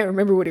 and I can't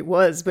remember what it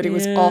was, but it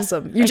was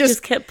awesome. You I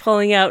just kept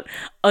pulling out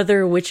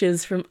other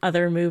witches from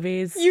other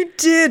movies. You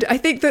did. I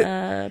think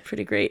that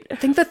pretty great. I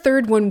think the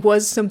third one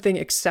was something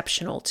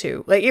exceptional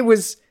too. Like it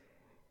was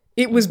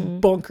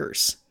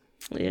bonkers.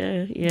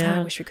 Yeah.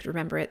 I wish we could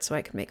remember it so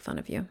I could make fun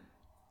of you.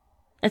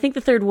 I think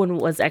the third one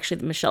was actually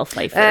the Michelle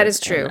Pfeiffer. That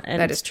is true.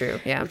 That is true.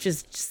 Yeah, which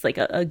is just like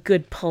a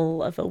good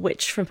pull of a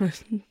witch from a.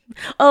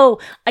 Oh,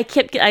 I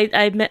keep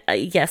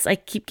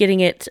getting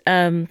it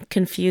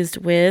confused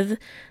with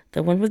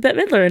the one with Bette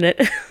Midler in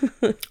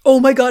it.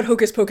 Oh my God,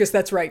 Hocus Pocus.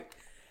 That's right.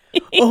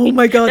 Oh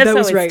my God, that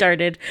was right.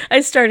 Started.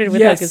 I started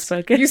with Hocus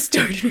Pocus. You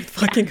started with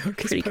fucking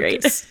Hocus Pretty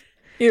Pocus.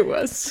 Great. It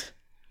was.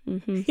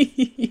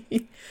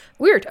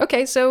 Weird.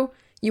 Okay, so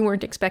you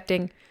weren't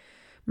expecting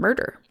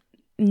murder.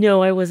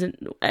 No, I wasn't.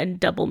 And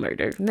double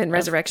murder. And then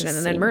resurrection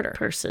and then murder.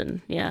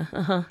 Person. Yeah.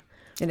 Uh-huh.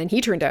 And then he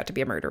turned out to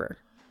be a murderer.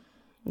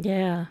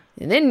 Yeah.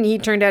 And then he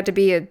turned out to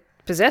be a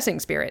possessing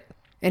spirit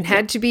and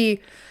had to be,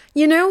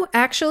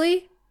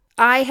 actually,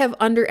 I have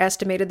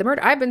underestimated the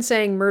murder. I've been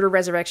saying murder,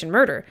 resurrection,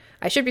 murder.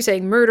 I should be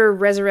saying murder,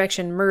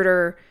 resurrection,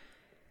 murder,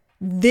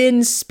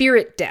 then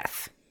spirit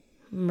death.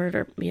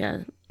 Murder.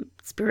 Yeah.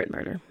 Spirit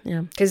murder.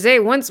 Yeah. Because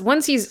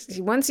once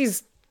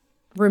he's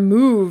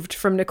removed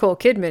from Nicole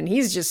Kidman,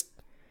 he's just,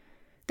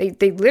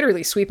 They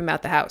literally sweep him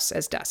out the house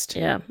as dust.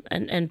 Yeah,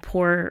 and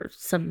pour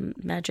some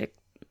magic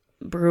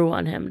brew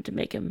on him to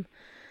make him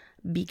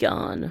be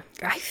gone.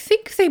 I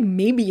think they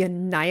maybe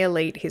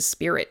annihilate his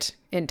spirit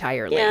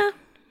entirely. Yeah,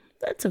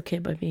 that's okay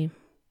by me.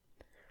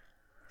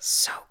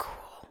 So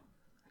cool.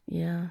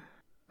 Yeah.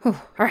 Whew.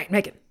 All right,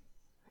 Megan.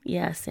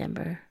 Yes,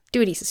 Amber.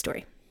 Do Anissa's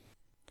story.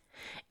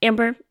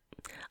 Amber,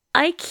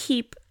 I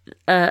keep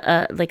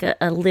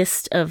a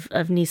list of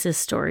Nisa's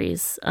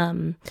stories,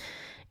 and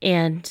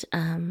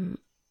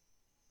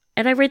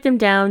I write them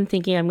down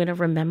thinking I'm going to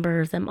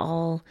remember them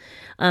all.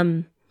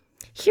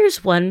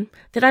 Here's one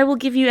that I will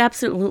give you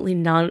absolutely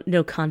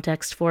no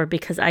context for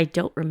because I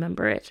don't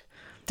remember it.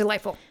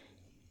 Delightful.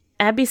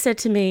 Abby said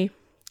to me,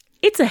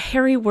 "It's a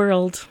hairy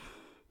world."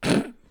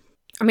 I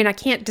mean, I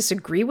can't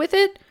disagree with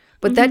it,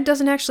 but that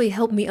doesn't actually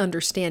help me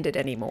understand it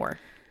anymore.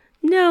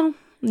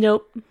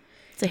 Nope.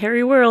 It's a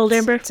hairy world,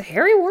 Amber. It's a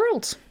hairy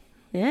world.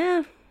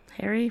 Yeah,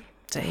 hairy.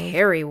 It's a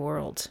hairy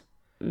world.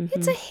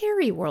 It's a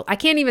hairy world. I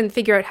can't even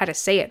figure out how to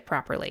say it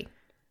properly.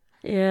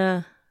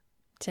 Yeah.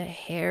 It's a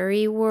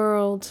hairy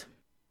world.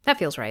 That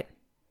feels right.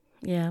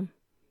 Yeah.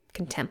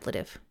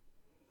 Contemplative.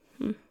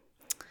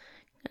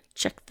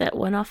 Check that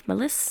one off my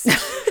list.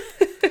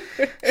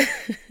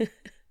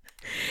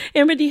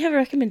 Amber, do you have a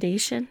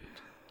recommendation?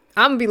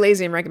 I'm going to be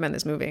lazy and recommend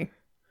this movie.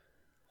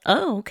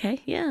 Oh,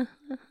 okay. Yeah.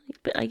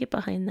 I get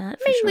behind that.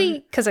 Mainly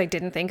because I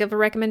didn't think of a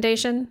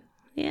recommendation.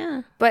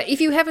 Yeah. But if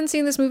you haven't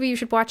seen this movie, you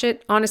should watch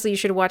it. Honestly, you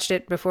should have watched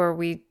it before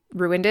we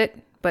ruined it,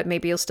 but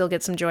maybe you'll still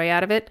get some joy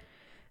out of it.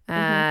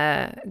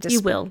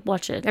 You will.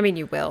 Watch it. I mean,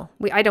 you will.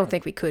 I don't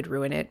think we could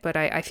ruin it, but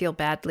I feel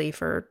badly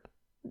for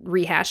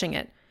rehashing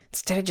it.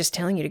 Instead of just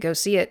telling you to go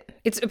see it.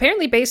 It's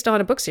apparently based on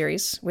a book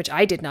series, which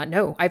I did not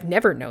know. I've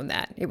never known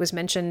that. It was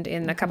mentioned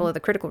in a couple of the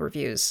critical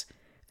reviews.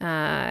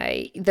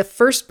 The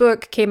first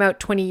book came out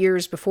 20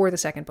 years before the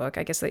second book.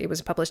 I guess that it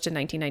was published in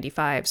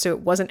 1995, so it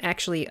wasn't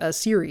actually a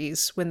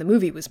series when the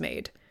movie was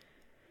made.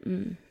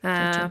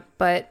 Gotcha.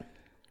 But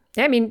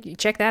yeah, I mean,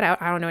 check that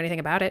out. I don't know anything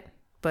about it,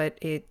 but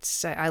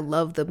I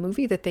love the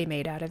movie that they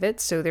made out of it,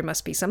 so there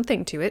must be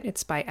something to it.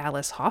 It's by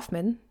Alice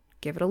Hoffman.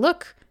 Give it a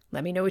look.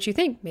 Let me know what you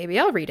think. Maybe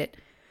I'll read it.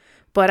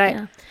 But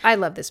I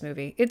love this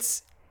movie.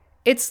 It's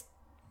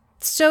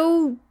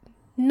so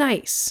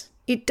nice.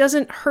 It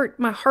doesn't hurt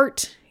my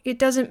heart. It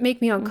doesn't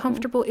make me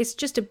uncomfortable. It's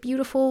just a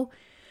beautiful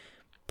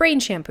brain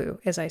shampoo,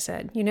 as I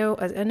said.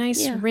 A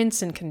nice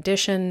rinse and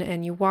condition,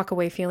 and you walk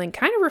away feeling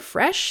kind of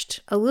refreshed,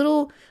 a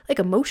little like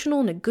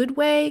emotional in a good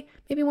way.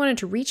 Maybe wanted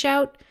to reach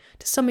out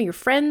to some of your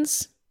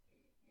friends.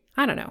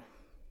 I don't know.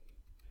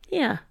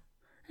 Yeah,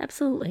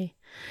 absolutely.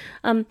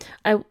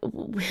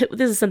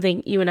 This is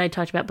something you and I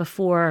talked about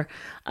before,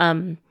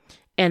 and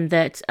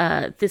that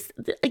this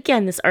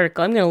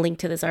article, I'm going to link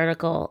to this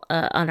article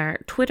on our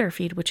Twitter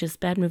feed, which is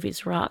Bad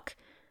Movies Rock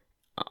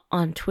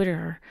on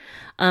Twitter.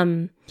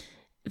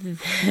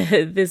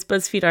 This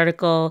BuzzFeed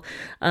article,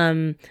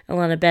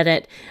 Alana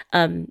Bennett,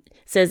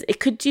 says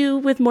it could do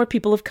with more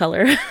people of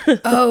color.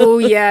 Oh,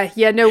 yeah.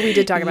 Yeah, no, we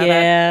did talk about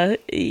that.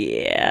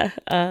 Yeah.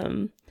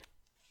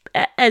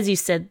 As you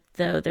said,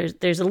 though,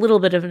 there's a little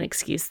bit of an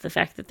excuse, the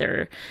fact that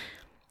they're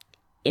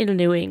in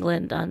New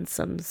England on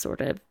some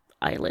sort of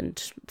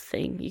island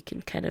thing, you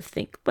can kind of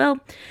think, well,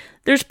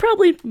 there's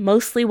probably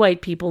mostly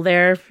white people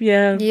there.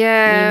 Yeah.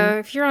 Yeah,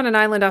 if you're on an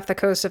island off the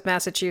coast of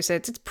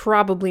Massachusetts, it's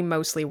probably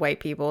mostly white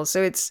people.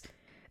 So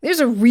there's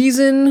a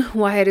reason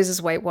why it is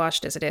as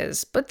whitewashed as it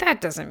is, but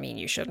that doesn't mean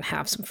you shouldn't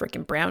have some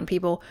freaking brown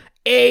people.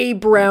 A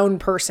brown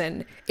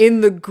person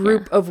in the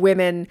group of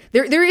women.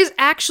 There is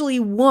actually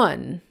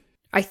one,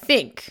 I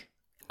think,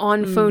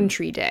 on Phone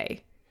Tree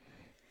Day.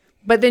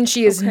 But then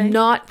she is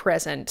not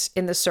present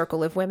in the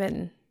circle of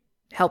women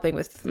helping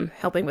with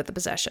the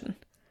possession.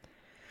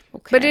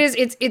 Okay. But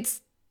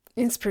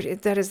it's pretty.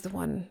 That is the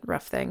one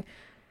rough thing.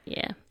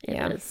 Yeah,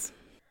 it is.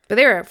 But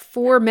there are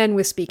 4 men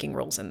with speaking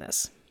roles in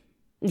this.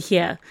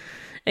 Yeah,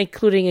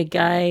 including a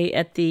guy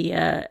at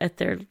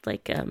their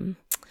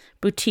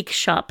boutique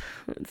shop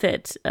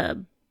that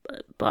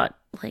bought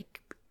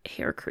like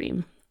hair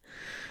cream.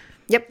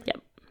 Yep.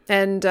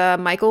 And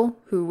Michael,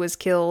 who was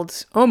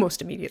killed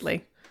almost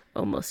immediately.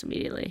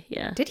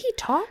 Yeah. Did he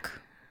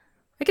talk?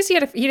 I guess he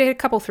had a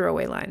couple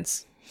throwaway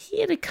lines.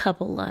 He had a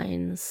couple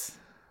lines,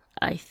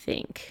 I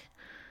think.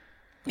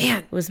 Man,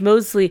 it was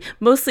mostly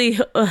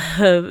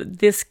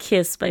 "This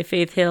Kiss" by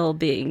Faith Hill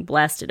being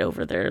blasted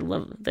over their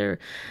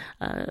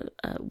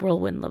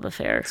whirlwind love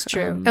affair. It's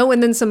true.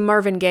 And then some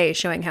Marvin Gaye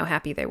showing how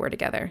happy they were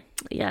together.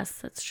 Yes,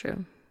 that's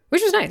true.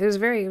 Which was nice. It was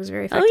very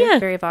effective,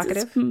 very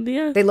evocative.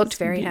 They looked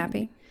very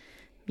happy.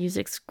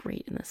 Music's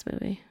great in this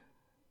movie.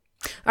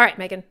 All right,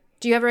 Megan,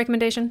 do you have a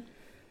recommendation?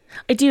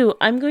 I do.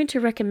 I'm going to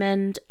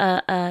recommend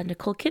a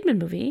Nicole Kidman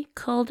movie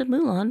called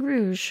Moulin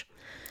Rouge.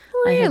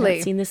 Really? I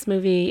haven't seen this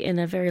movie in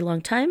a very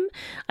long time.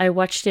 I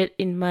watched it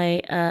in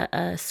my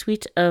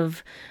suite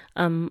of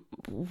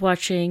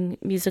watching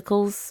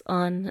musicals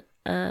on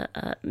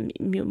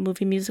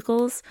movie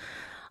musicals.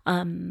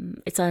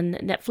 It's on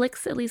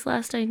Netflix, at least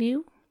last I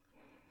knew.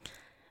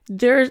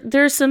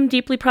 There's some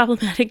deeply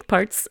problematic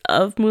parts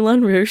of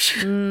Moulin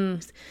Rouge.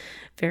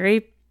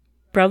 Very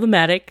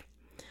problematic.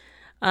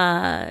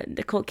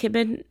 Nicole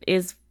Kidman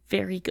is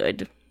very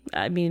good.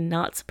 I mean,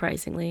 not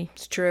surprisingly.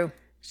 It's true.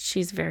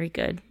 She's very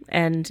good.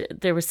 And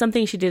there was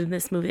something she did in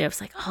this movie. I was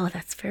like, oh,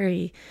 it's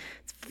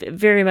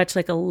very much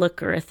like a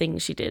look or a thing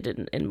she did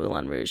in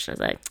Moulin Rouge. And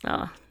I was like,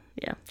 oh,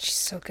 yeah. She's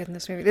so good in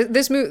this movie.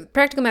 This movie,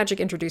 Practical Magic,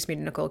 introduced me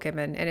to Nicole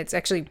Kidman. And it's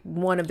actually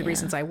one of the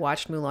reasons I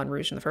watched Moulin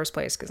Rouge in the first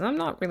place, because I'm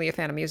not really a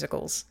fan of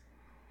musicals.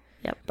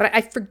 Yep. But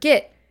I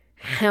forget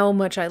how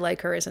much I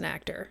like her as an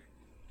actor.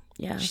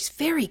 Yeah. She's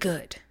very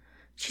good.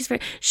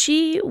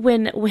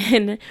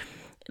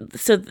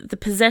 So the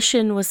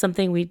possession was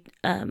something we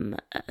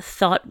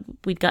thought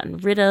we'd gotten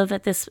rid of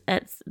at this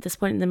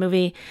point in the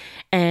movie,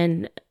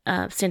 and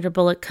Sandra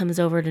Bullock comes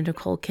over to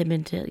Nicole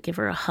Kidman to give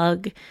her a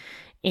hug,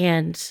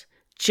 and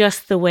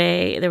just the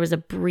way there was a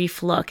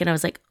brief look, and I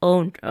was like,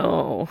 oh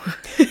no.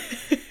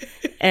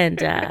 And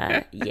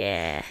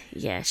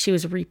she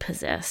was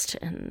repossessed,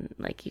 and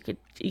like you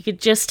could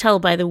just tell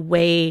by the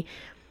way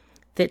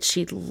that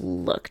she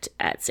looked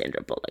at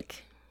Sandra Bullock.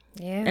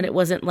 Yeah. And it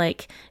wasn't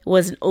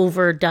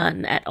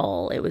overdone at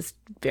all. It was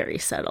very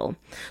subtle.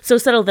 So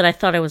subtle that I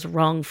thought I was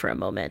wrong for a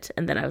moment.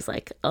 And then I was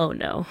like, oh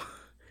no,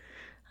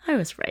 I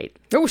was right.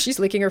 Oh, she's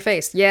licking her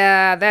face.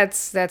 Yeah,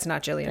 that's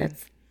not Jillian.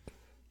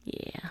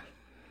 Yeah.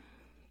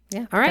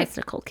 All right. That's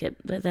Nicole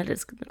Kidman. That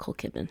is Nicole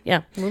Kidman.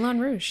 Yeah. Moulin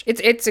Rouge.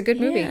 It's a good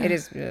movie. Yeah. It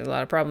is a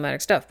lot of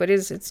problematic stuff, but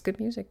it's good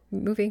music.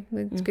 Movie.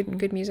 It's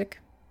good music.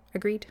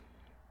 Agreed.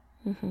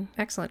 Mm-hmm.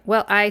 Excellent.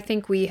 Well, I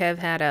think we have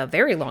had a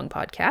very long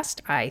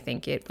podcast. I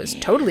think it was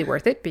totally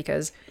worth it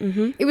because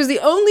it was the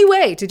only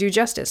way to do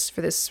justice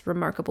for this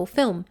remarkable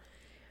film.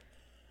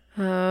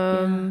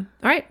 All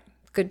right.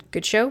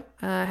 Good show.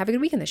 Have a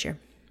good weekend this year.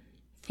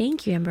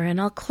 Thank you, Amber.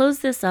 And I'll close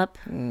this up.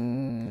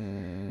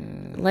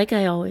 Like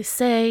I always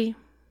say,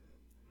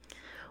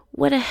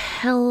 what a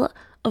hell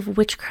of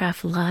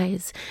witchcraft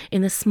lies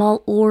in the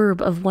small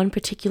orb of one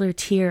particular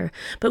tear,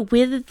 but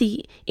with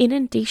the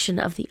inundation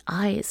of the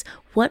eyes,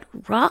 what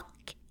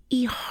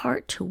rocky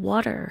heart to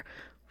water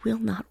will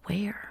not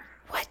wear?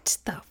 What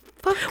the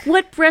fuck?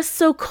 What breast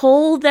so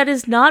cold that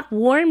is not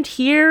warmed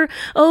here?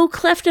 Oh,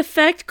 cleft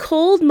effect,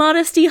 cold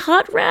modesty,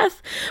 hot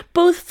wrath,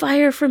 both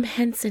fire from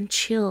hence and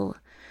chill.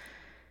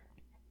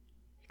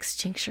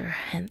 Extincture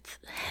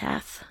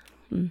hath.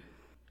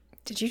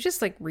 Did you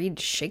just read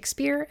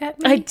Shakespeare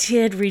at me? I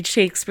did read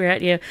Shakespeare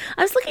at you.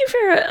 I was looking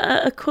for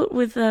a quote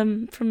with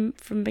from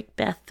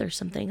Macbeth or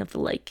something of the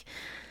like.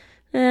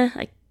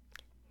 I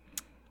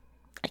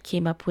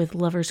came up with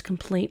Lover's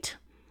Complaint.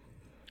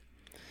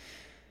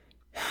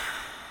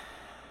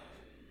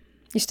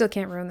 You still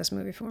can't ruin this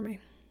movie for me.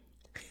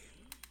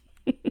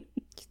 You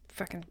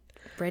fucking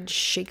read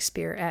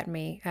Shakespeare at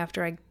me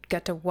after I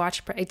got to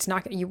watch. It's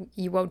not you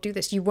won't do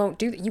this. You won't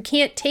do that. You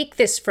can't take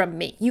this from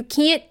me. You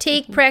can't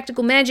take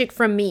Practical Magic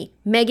from me,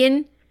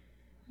 Megan.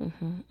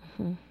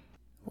 We'll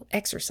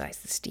exorcise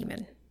this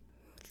demon.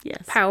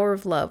 Yes. Power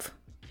of love.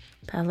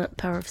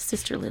 Power of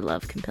sisterly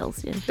love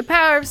compels you. The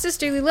power of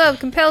sisterly love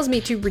compels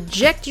me to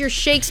reject your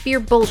Shakespeare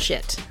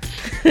bullshit.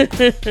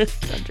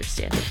 It's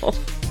understandable.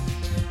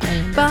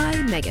 Bye,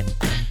 Megan.